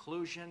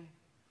conclusion,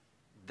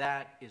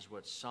 that is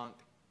what sunk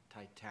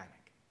Titanic.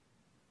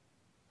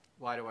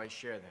 Why do I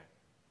share that?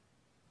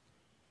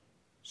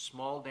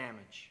 Small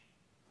damage,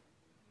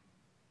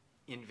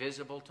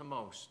 invisible to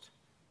most,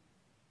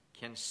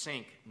 can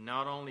sink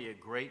not only a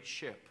great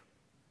ship,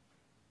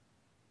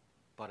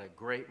 but a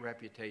great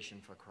reputation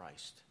for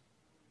Christ.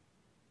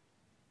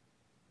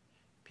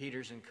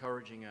 Peter's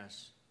encouraging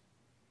us,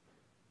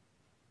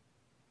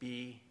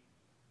 be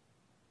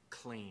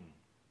clean.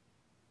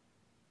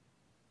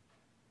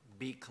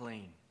 Be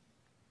clean.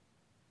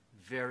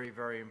 Very,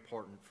 very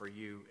important for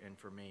you and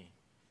for me.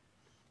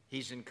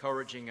 He's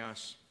encouraging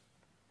us,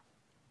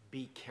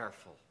 be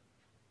careful.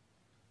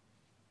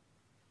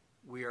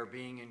 We are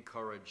being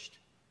encouraged,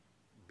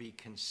 be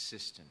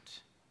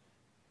consistent.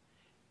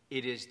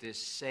 It is this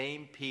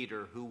same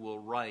Peter who will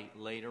write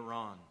later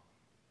on,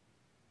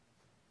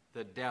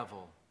 the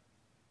devil,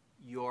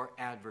 your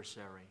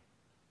adversary,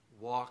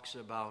 walks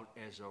about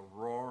as a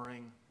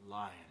roaring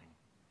lion,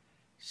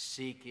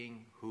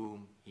 seeking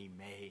whom he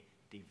may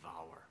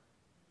devour.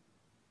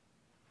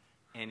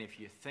 And if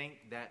you think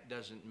that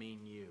doesn't mean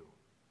you,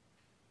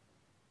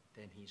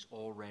 then he's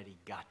already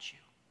got you.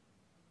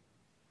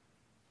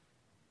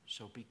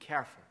 So be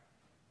careful.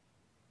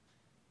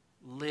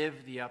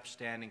 Live the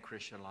upstanding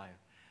Christian life.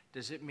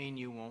 Does it mean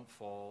you won't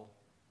fall?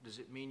 Does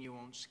it mean you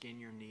won't skin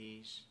your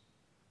knees?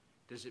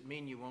 Does it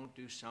mean you won't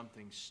do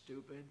something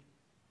stupid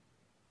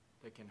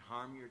that can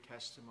harm your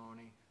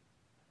testimony?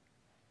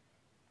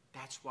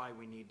 That's why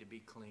we need to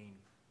be clean.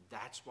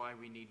 That's why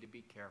we need to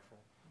be careful.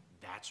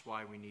 That's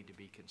why we need to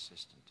be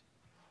consistent.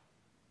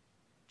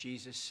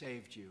 Jesus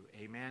saved you.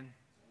 Amen?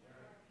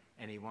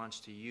 And he wants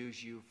to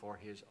use you for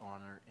his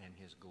honor and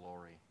his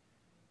glory.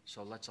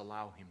 So let's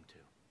allow him to.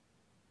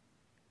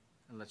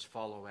 And let's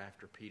follow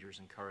after Peter's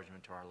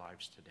encouragement to our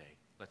lives today.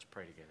 Let's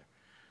pray together.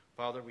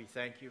 Father, we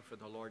thank you for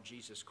the Lord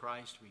Jesus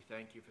Christ. We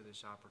thank you for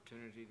this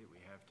opportunity that we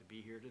have to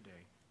be here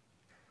today.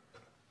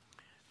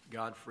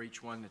 God, for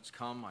each one that's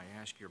come, I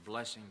ask your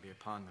blessing be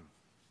upon them.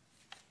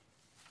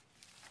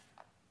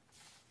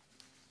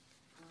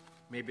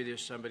 Maybe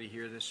there's somebody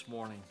here this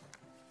morning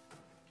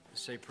to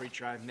say,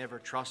 preacher, I've never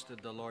trusted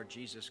the Lord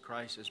Jesus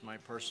Christ as my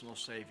personal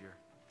Savior,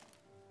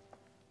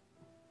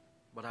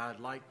 but I'd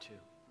like to.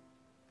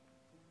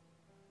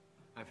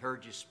 I've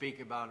heard you speak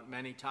about it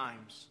many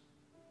times.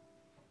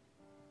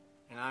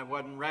 And I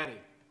wasn't ready.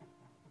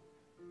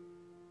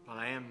 But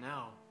I am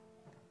now.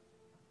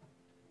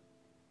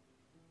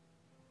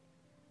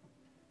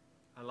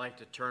 I like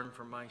to turn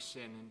from my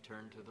sin and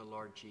turn to the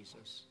Lord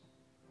Jesus.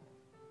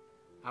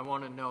 I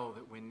want to know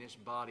that when this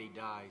body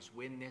dies,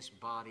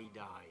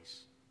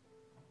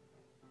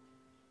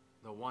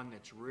 the one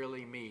that's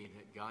really me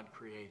that God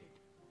created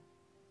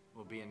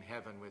will be in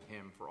heaven with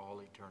him for all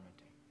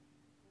eternity.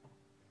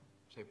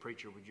 Say,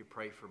 preacher, would you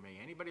pray for me?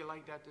 Anybody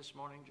like that this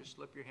morning? Just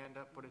slip your hand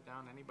up, put it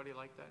down. Anybody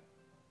like that?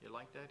 You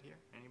like that here?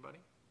 Anybody?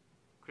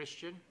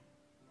 Christian?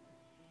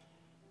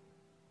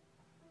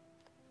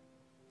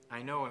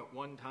 I know at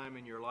one time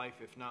in your life,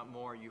 if not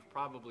more, you've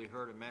probably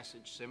heard a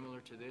message similar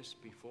to this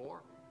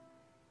before.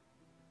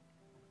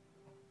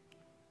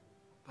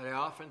 But I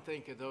often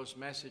think of those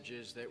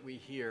messages that we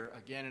hear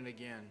again and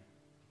again.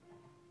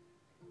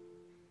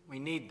 We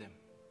need them.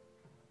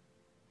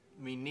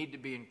 We need to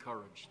be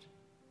encouraged.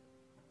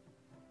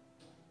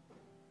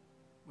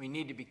 We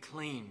need to be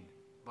cleaned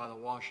by the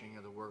washing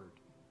of the Word.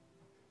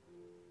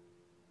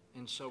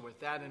 And so with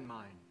that in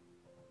mind,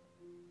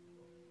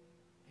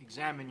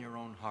 examine your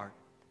own heart.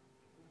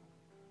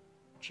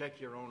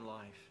 Check your own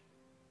life.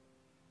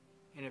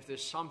 And if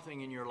there's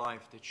something in your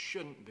life that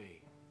shouldn't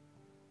be,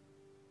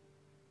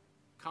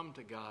 come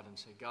to God and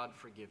say, God,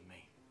 forgive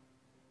me.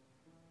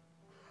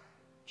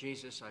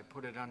 Jesus, I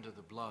put it under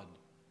the blood.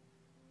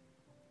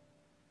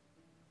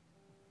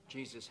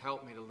 Jesus,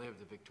 help me to live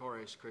the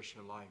victorious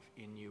Christian life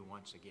in you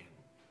once again.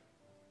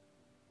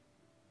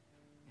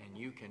 And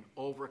you can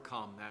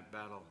overcome that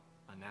battle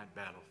on that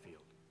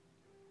battlefield.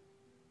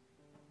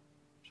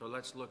 So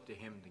let's look to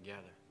him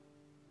together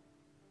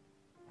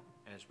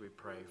as we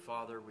pray.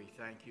 Father, we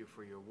thank you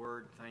for your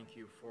word. Thank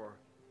you for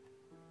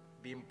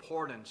the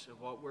importance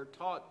of what we're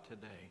taught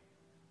today.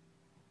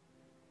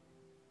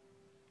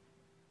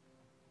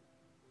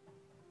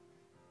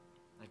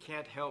 I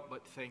can't help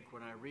but think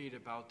when I read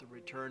about the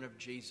return of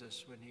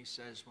Jesus, when he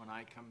says, when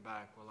I come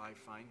back, will I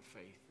find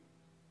faith?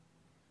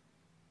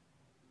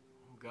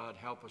 Oh God,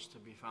 help us to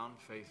be found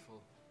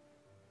faithful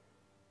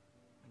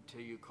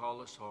until you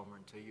call us home or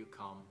until you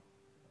come.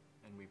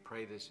 And we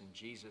pray this in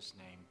Jesus'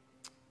 name.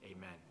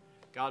 Amen.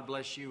 God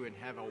bless you and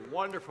have a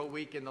wonderful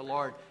week in the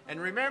Lord. And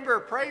remember,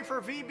 pray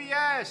for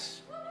VBS.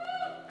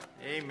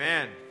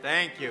 Amen.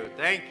 Thank you.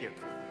 Thank you.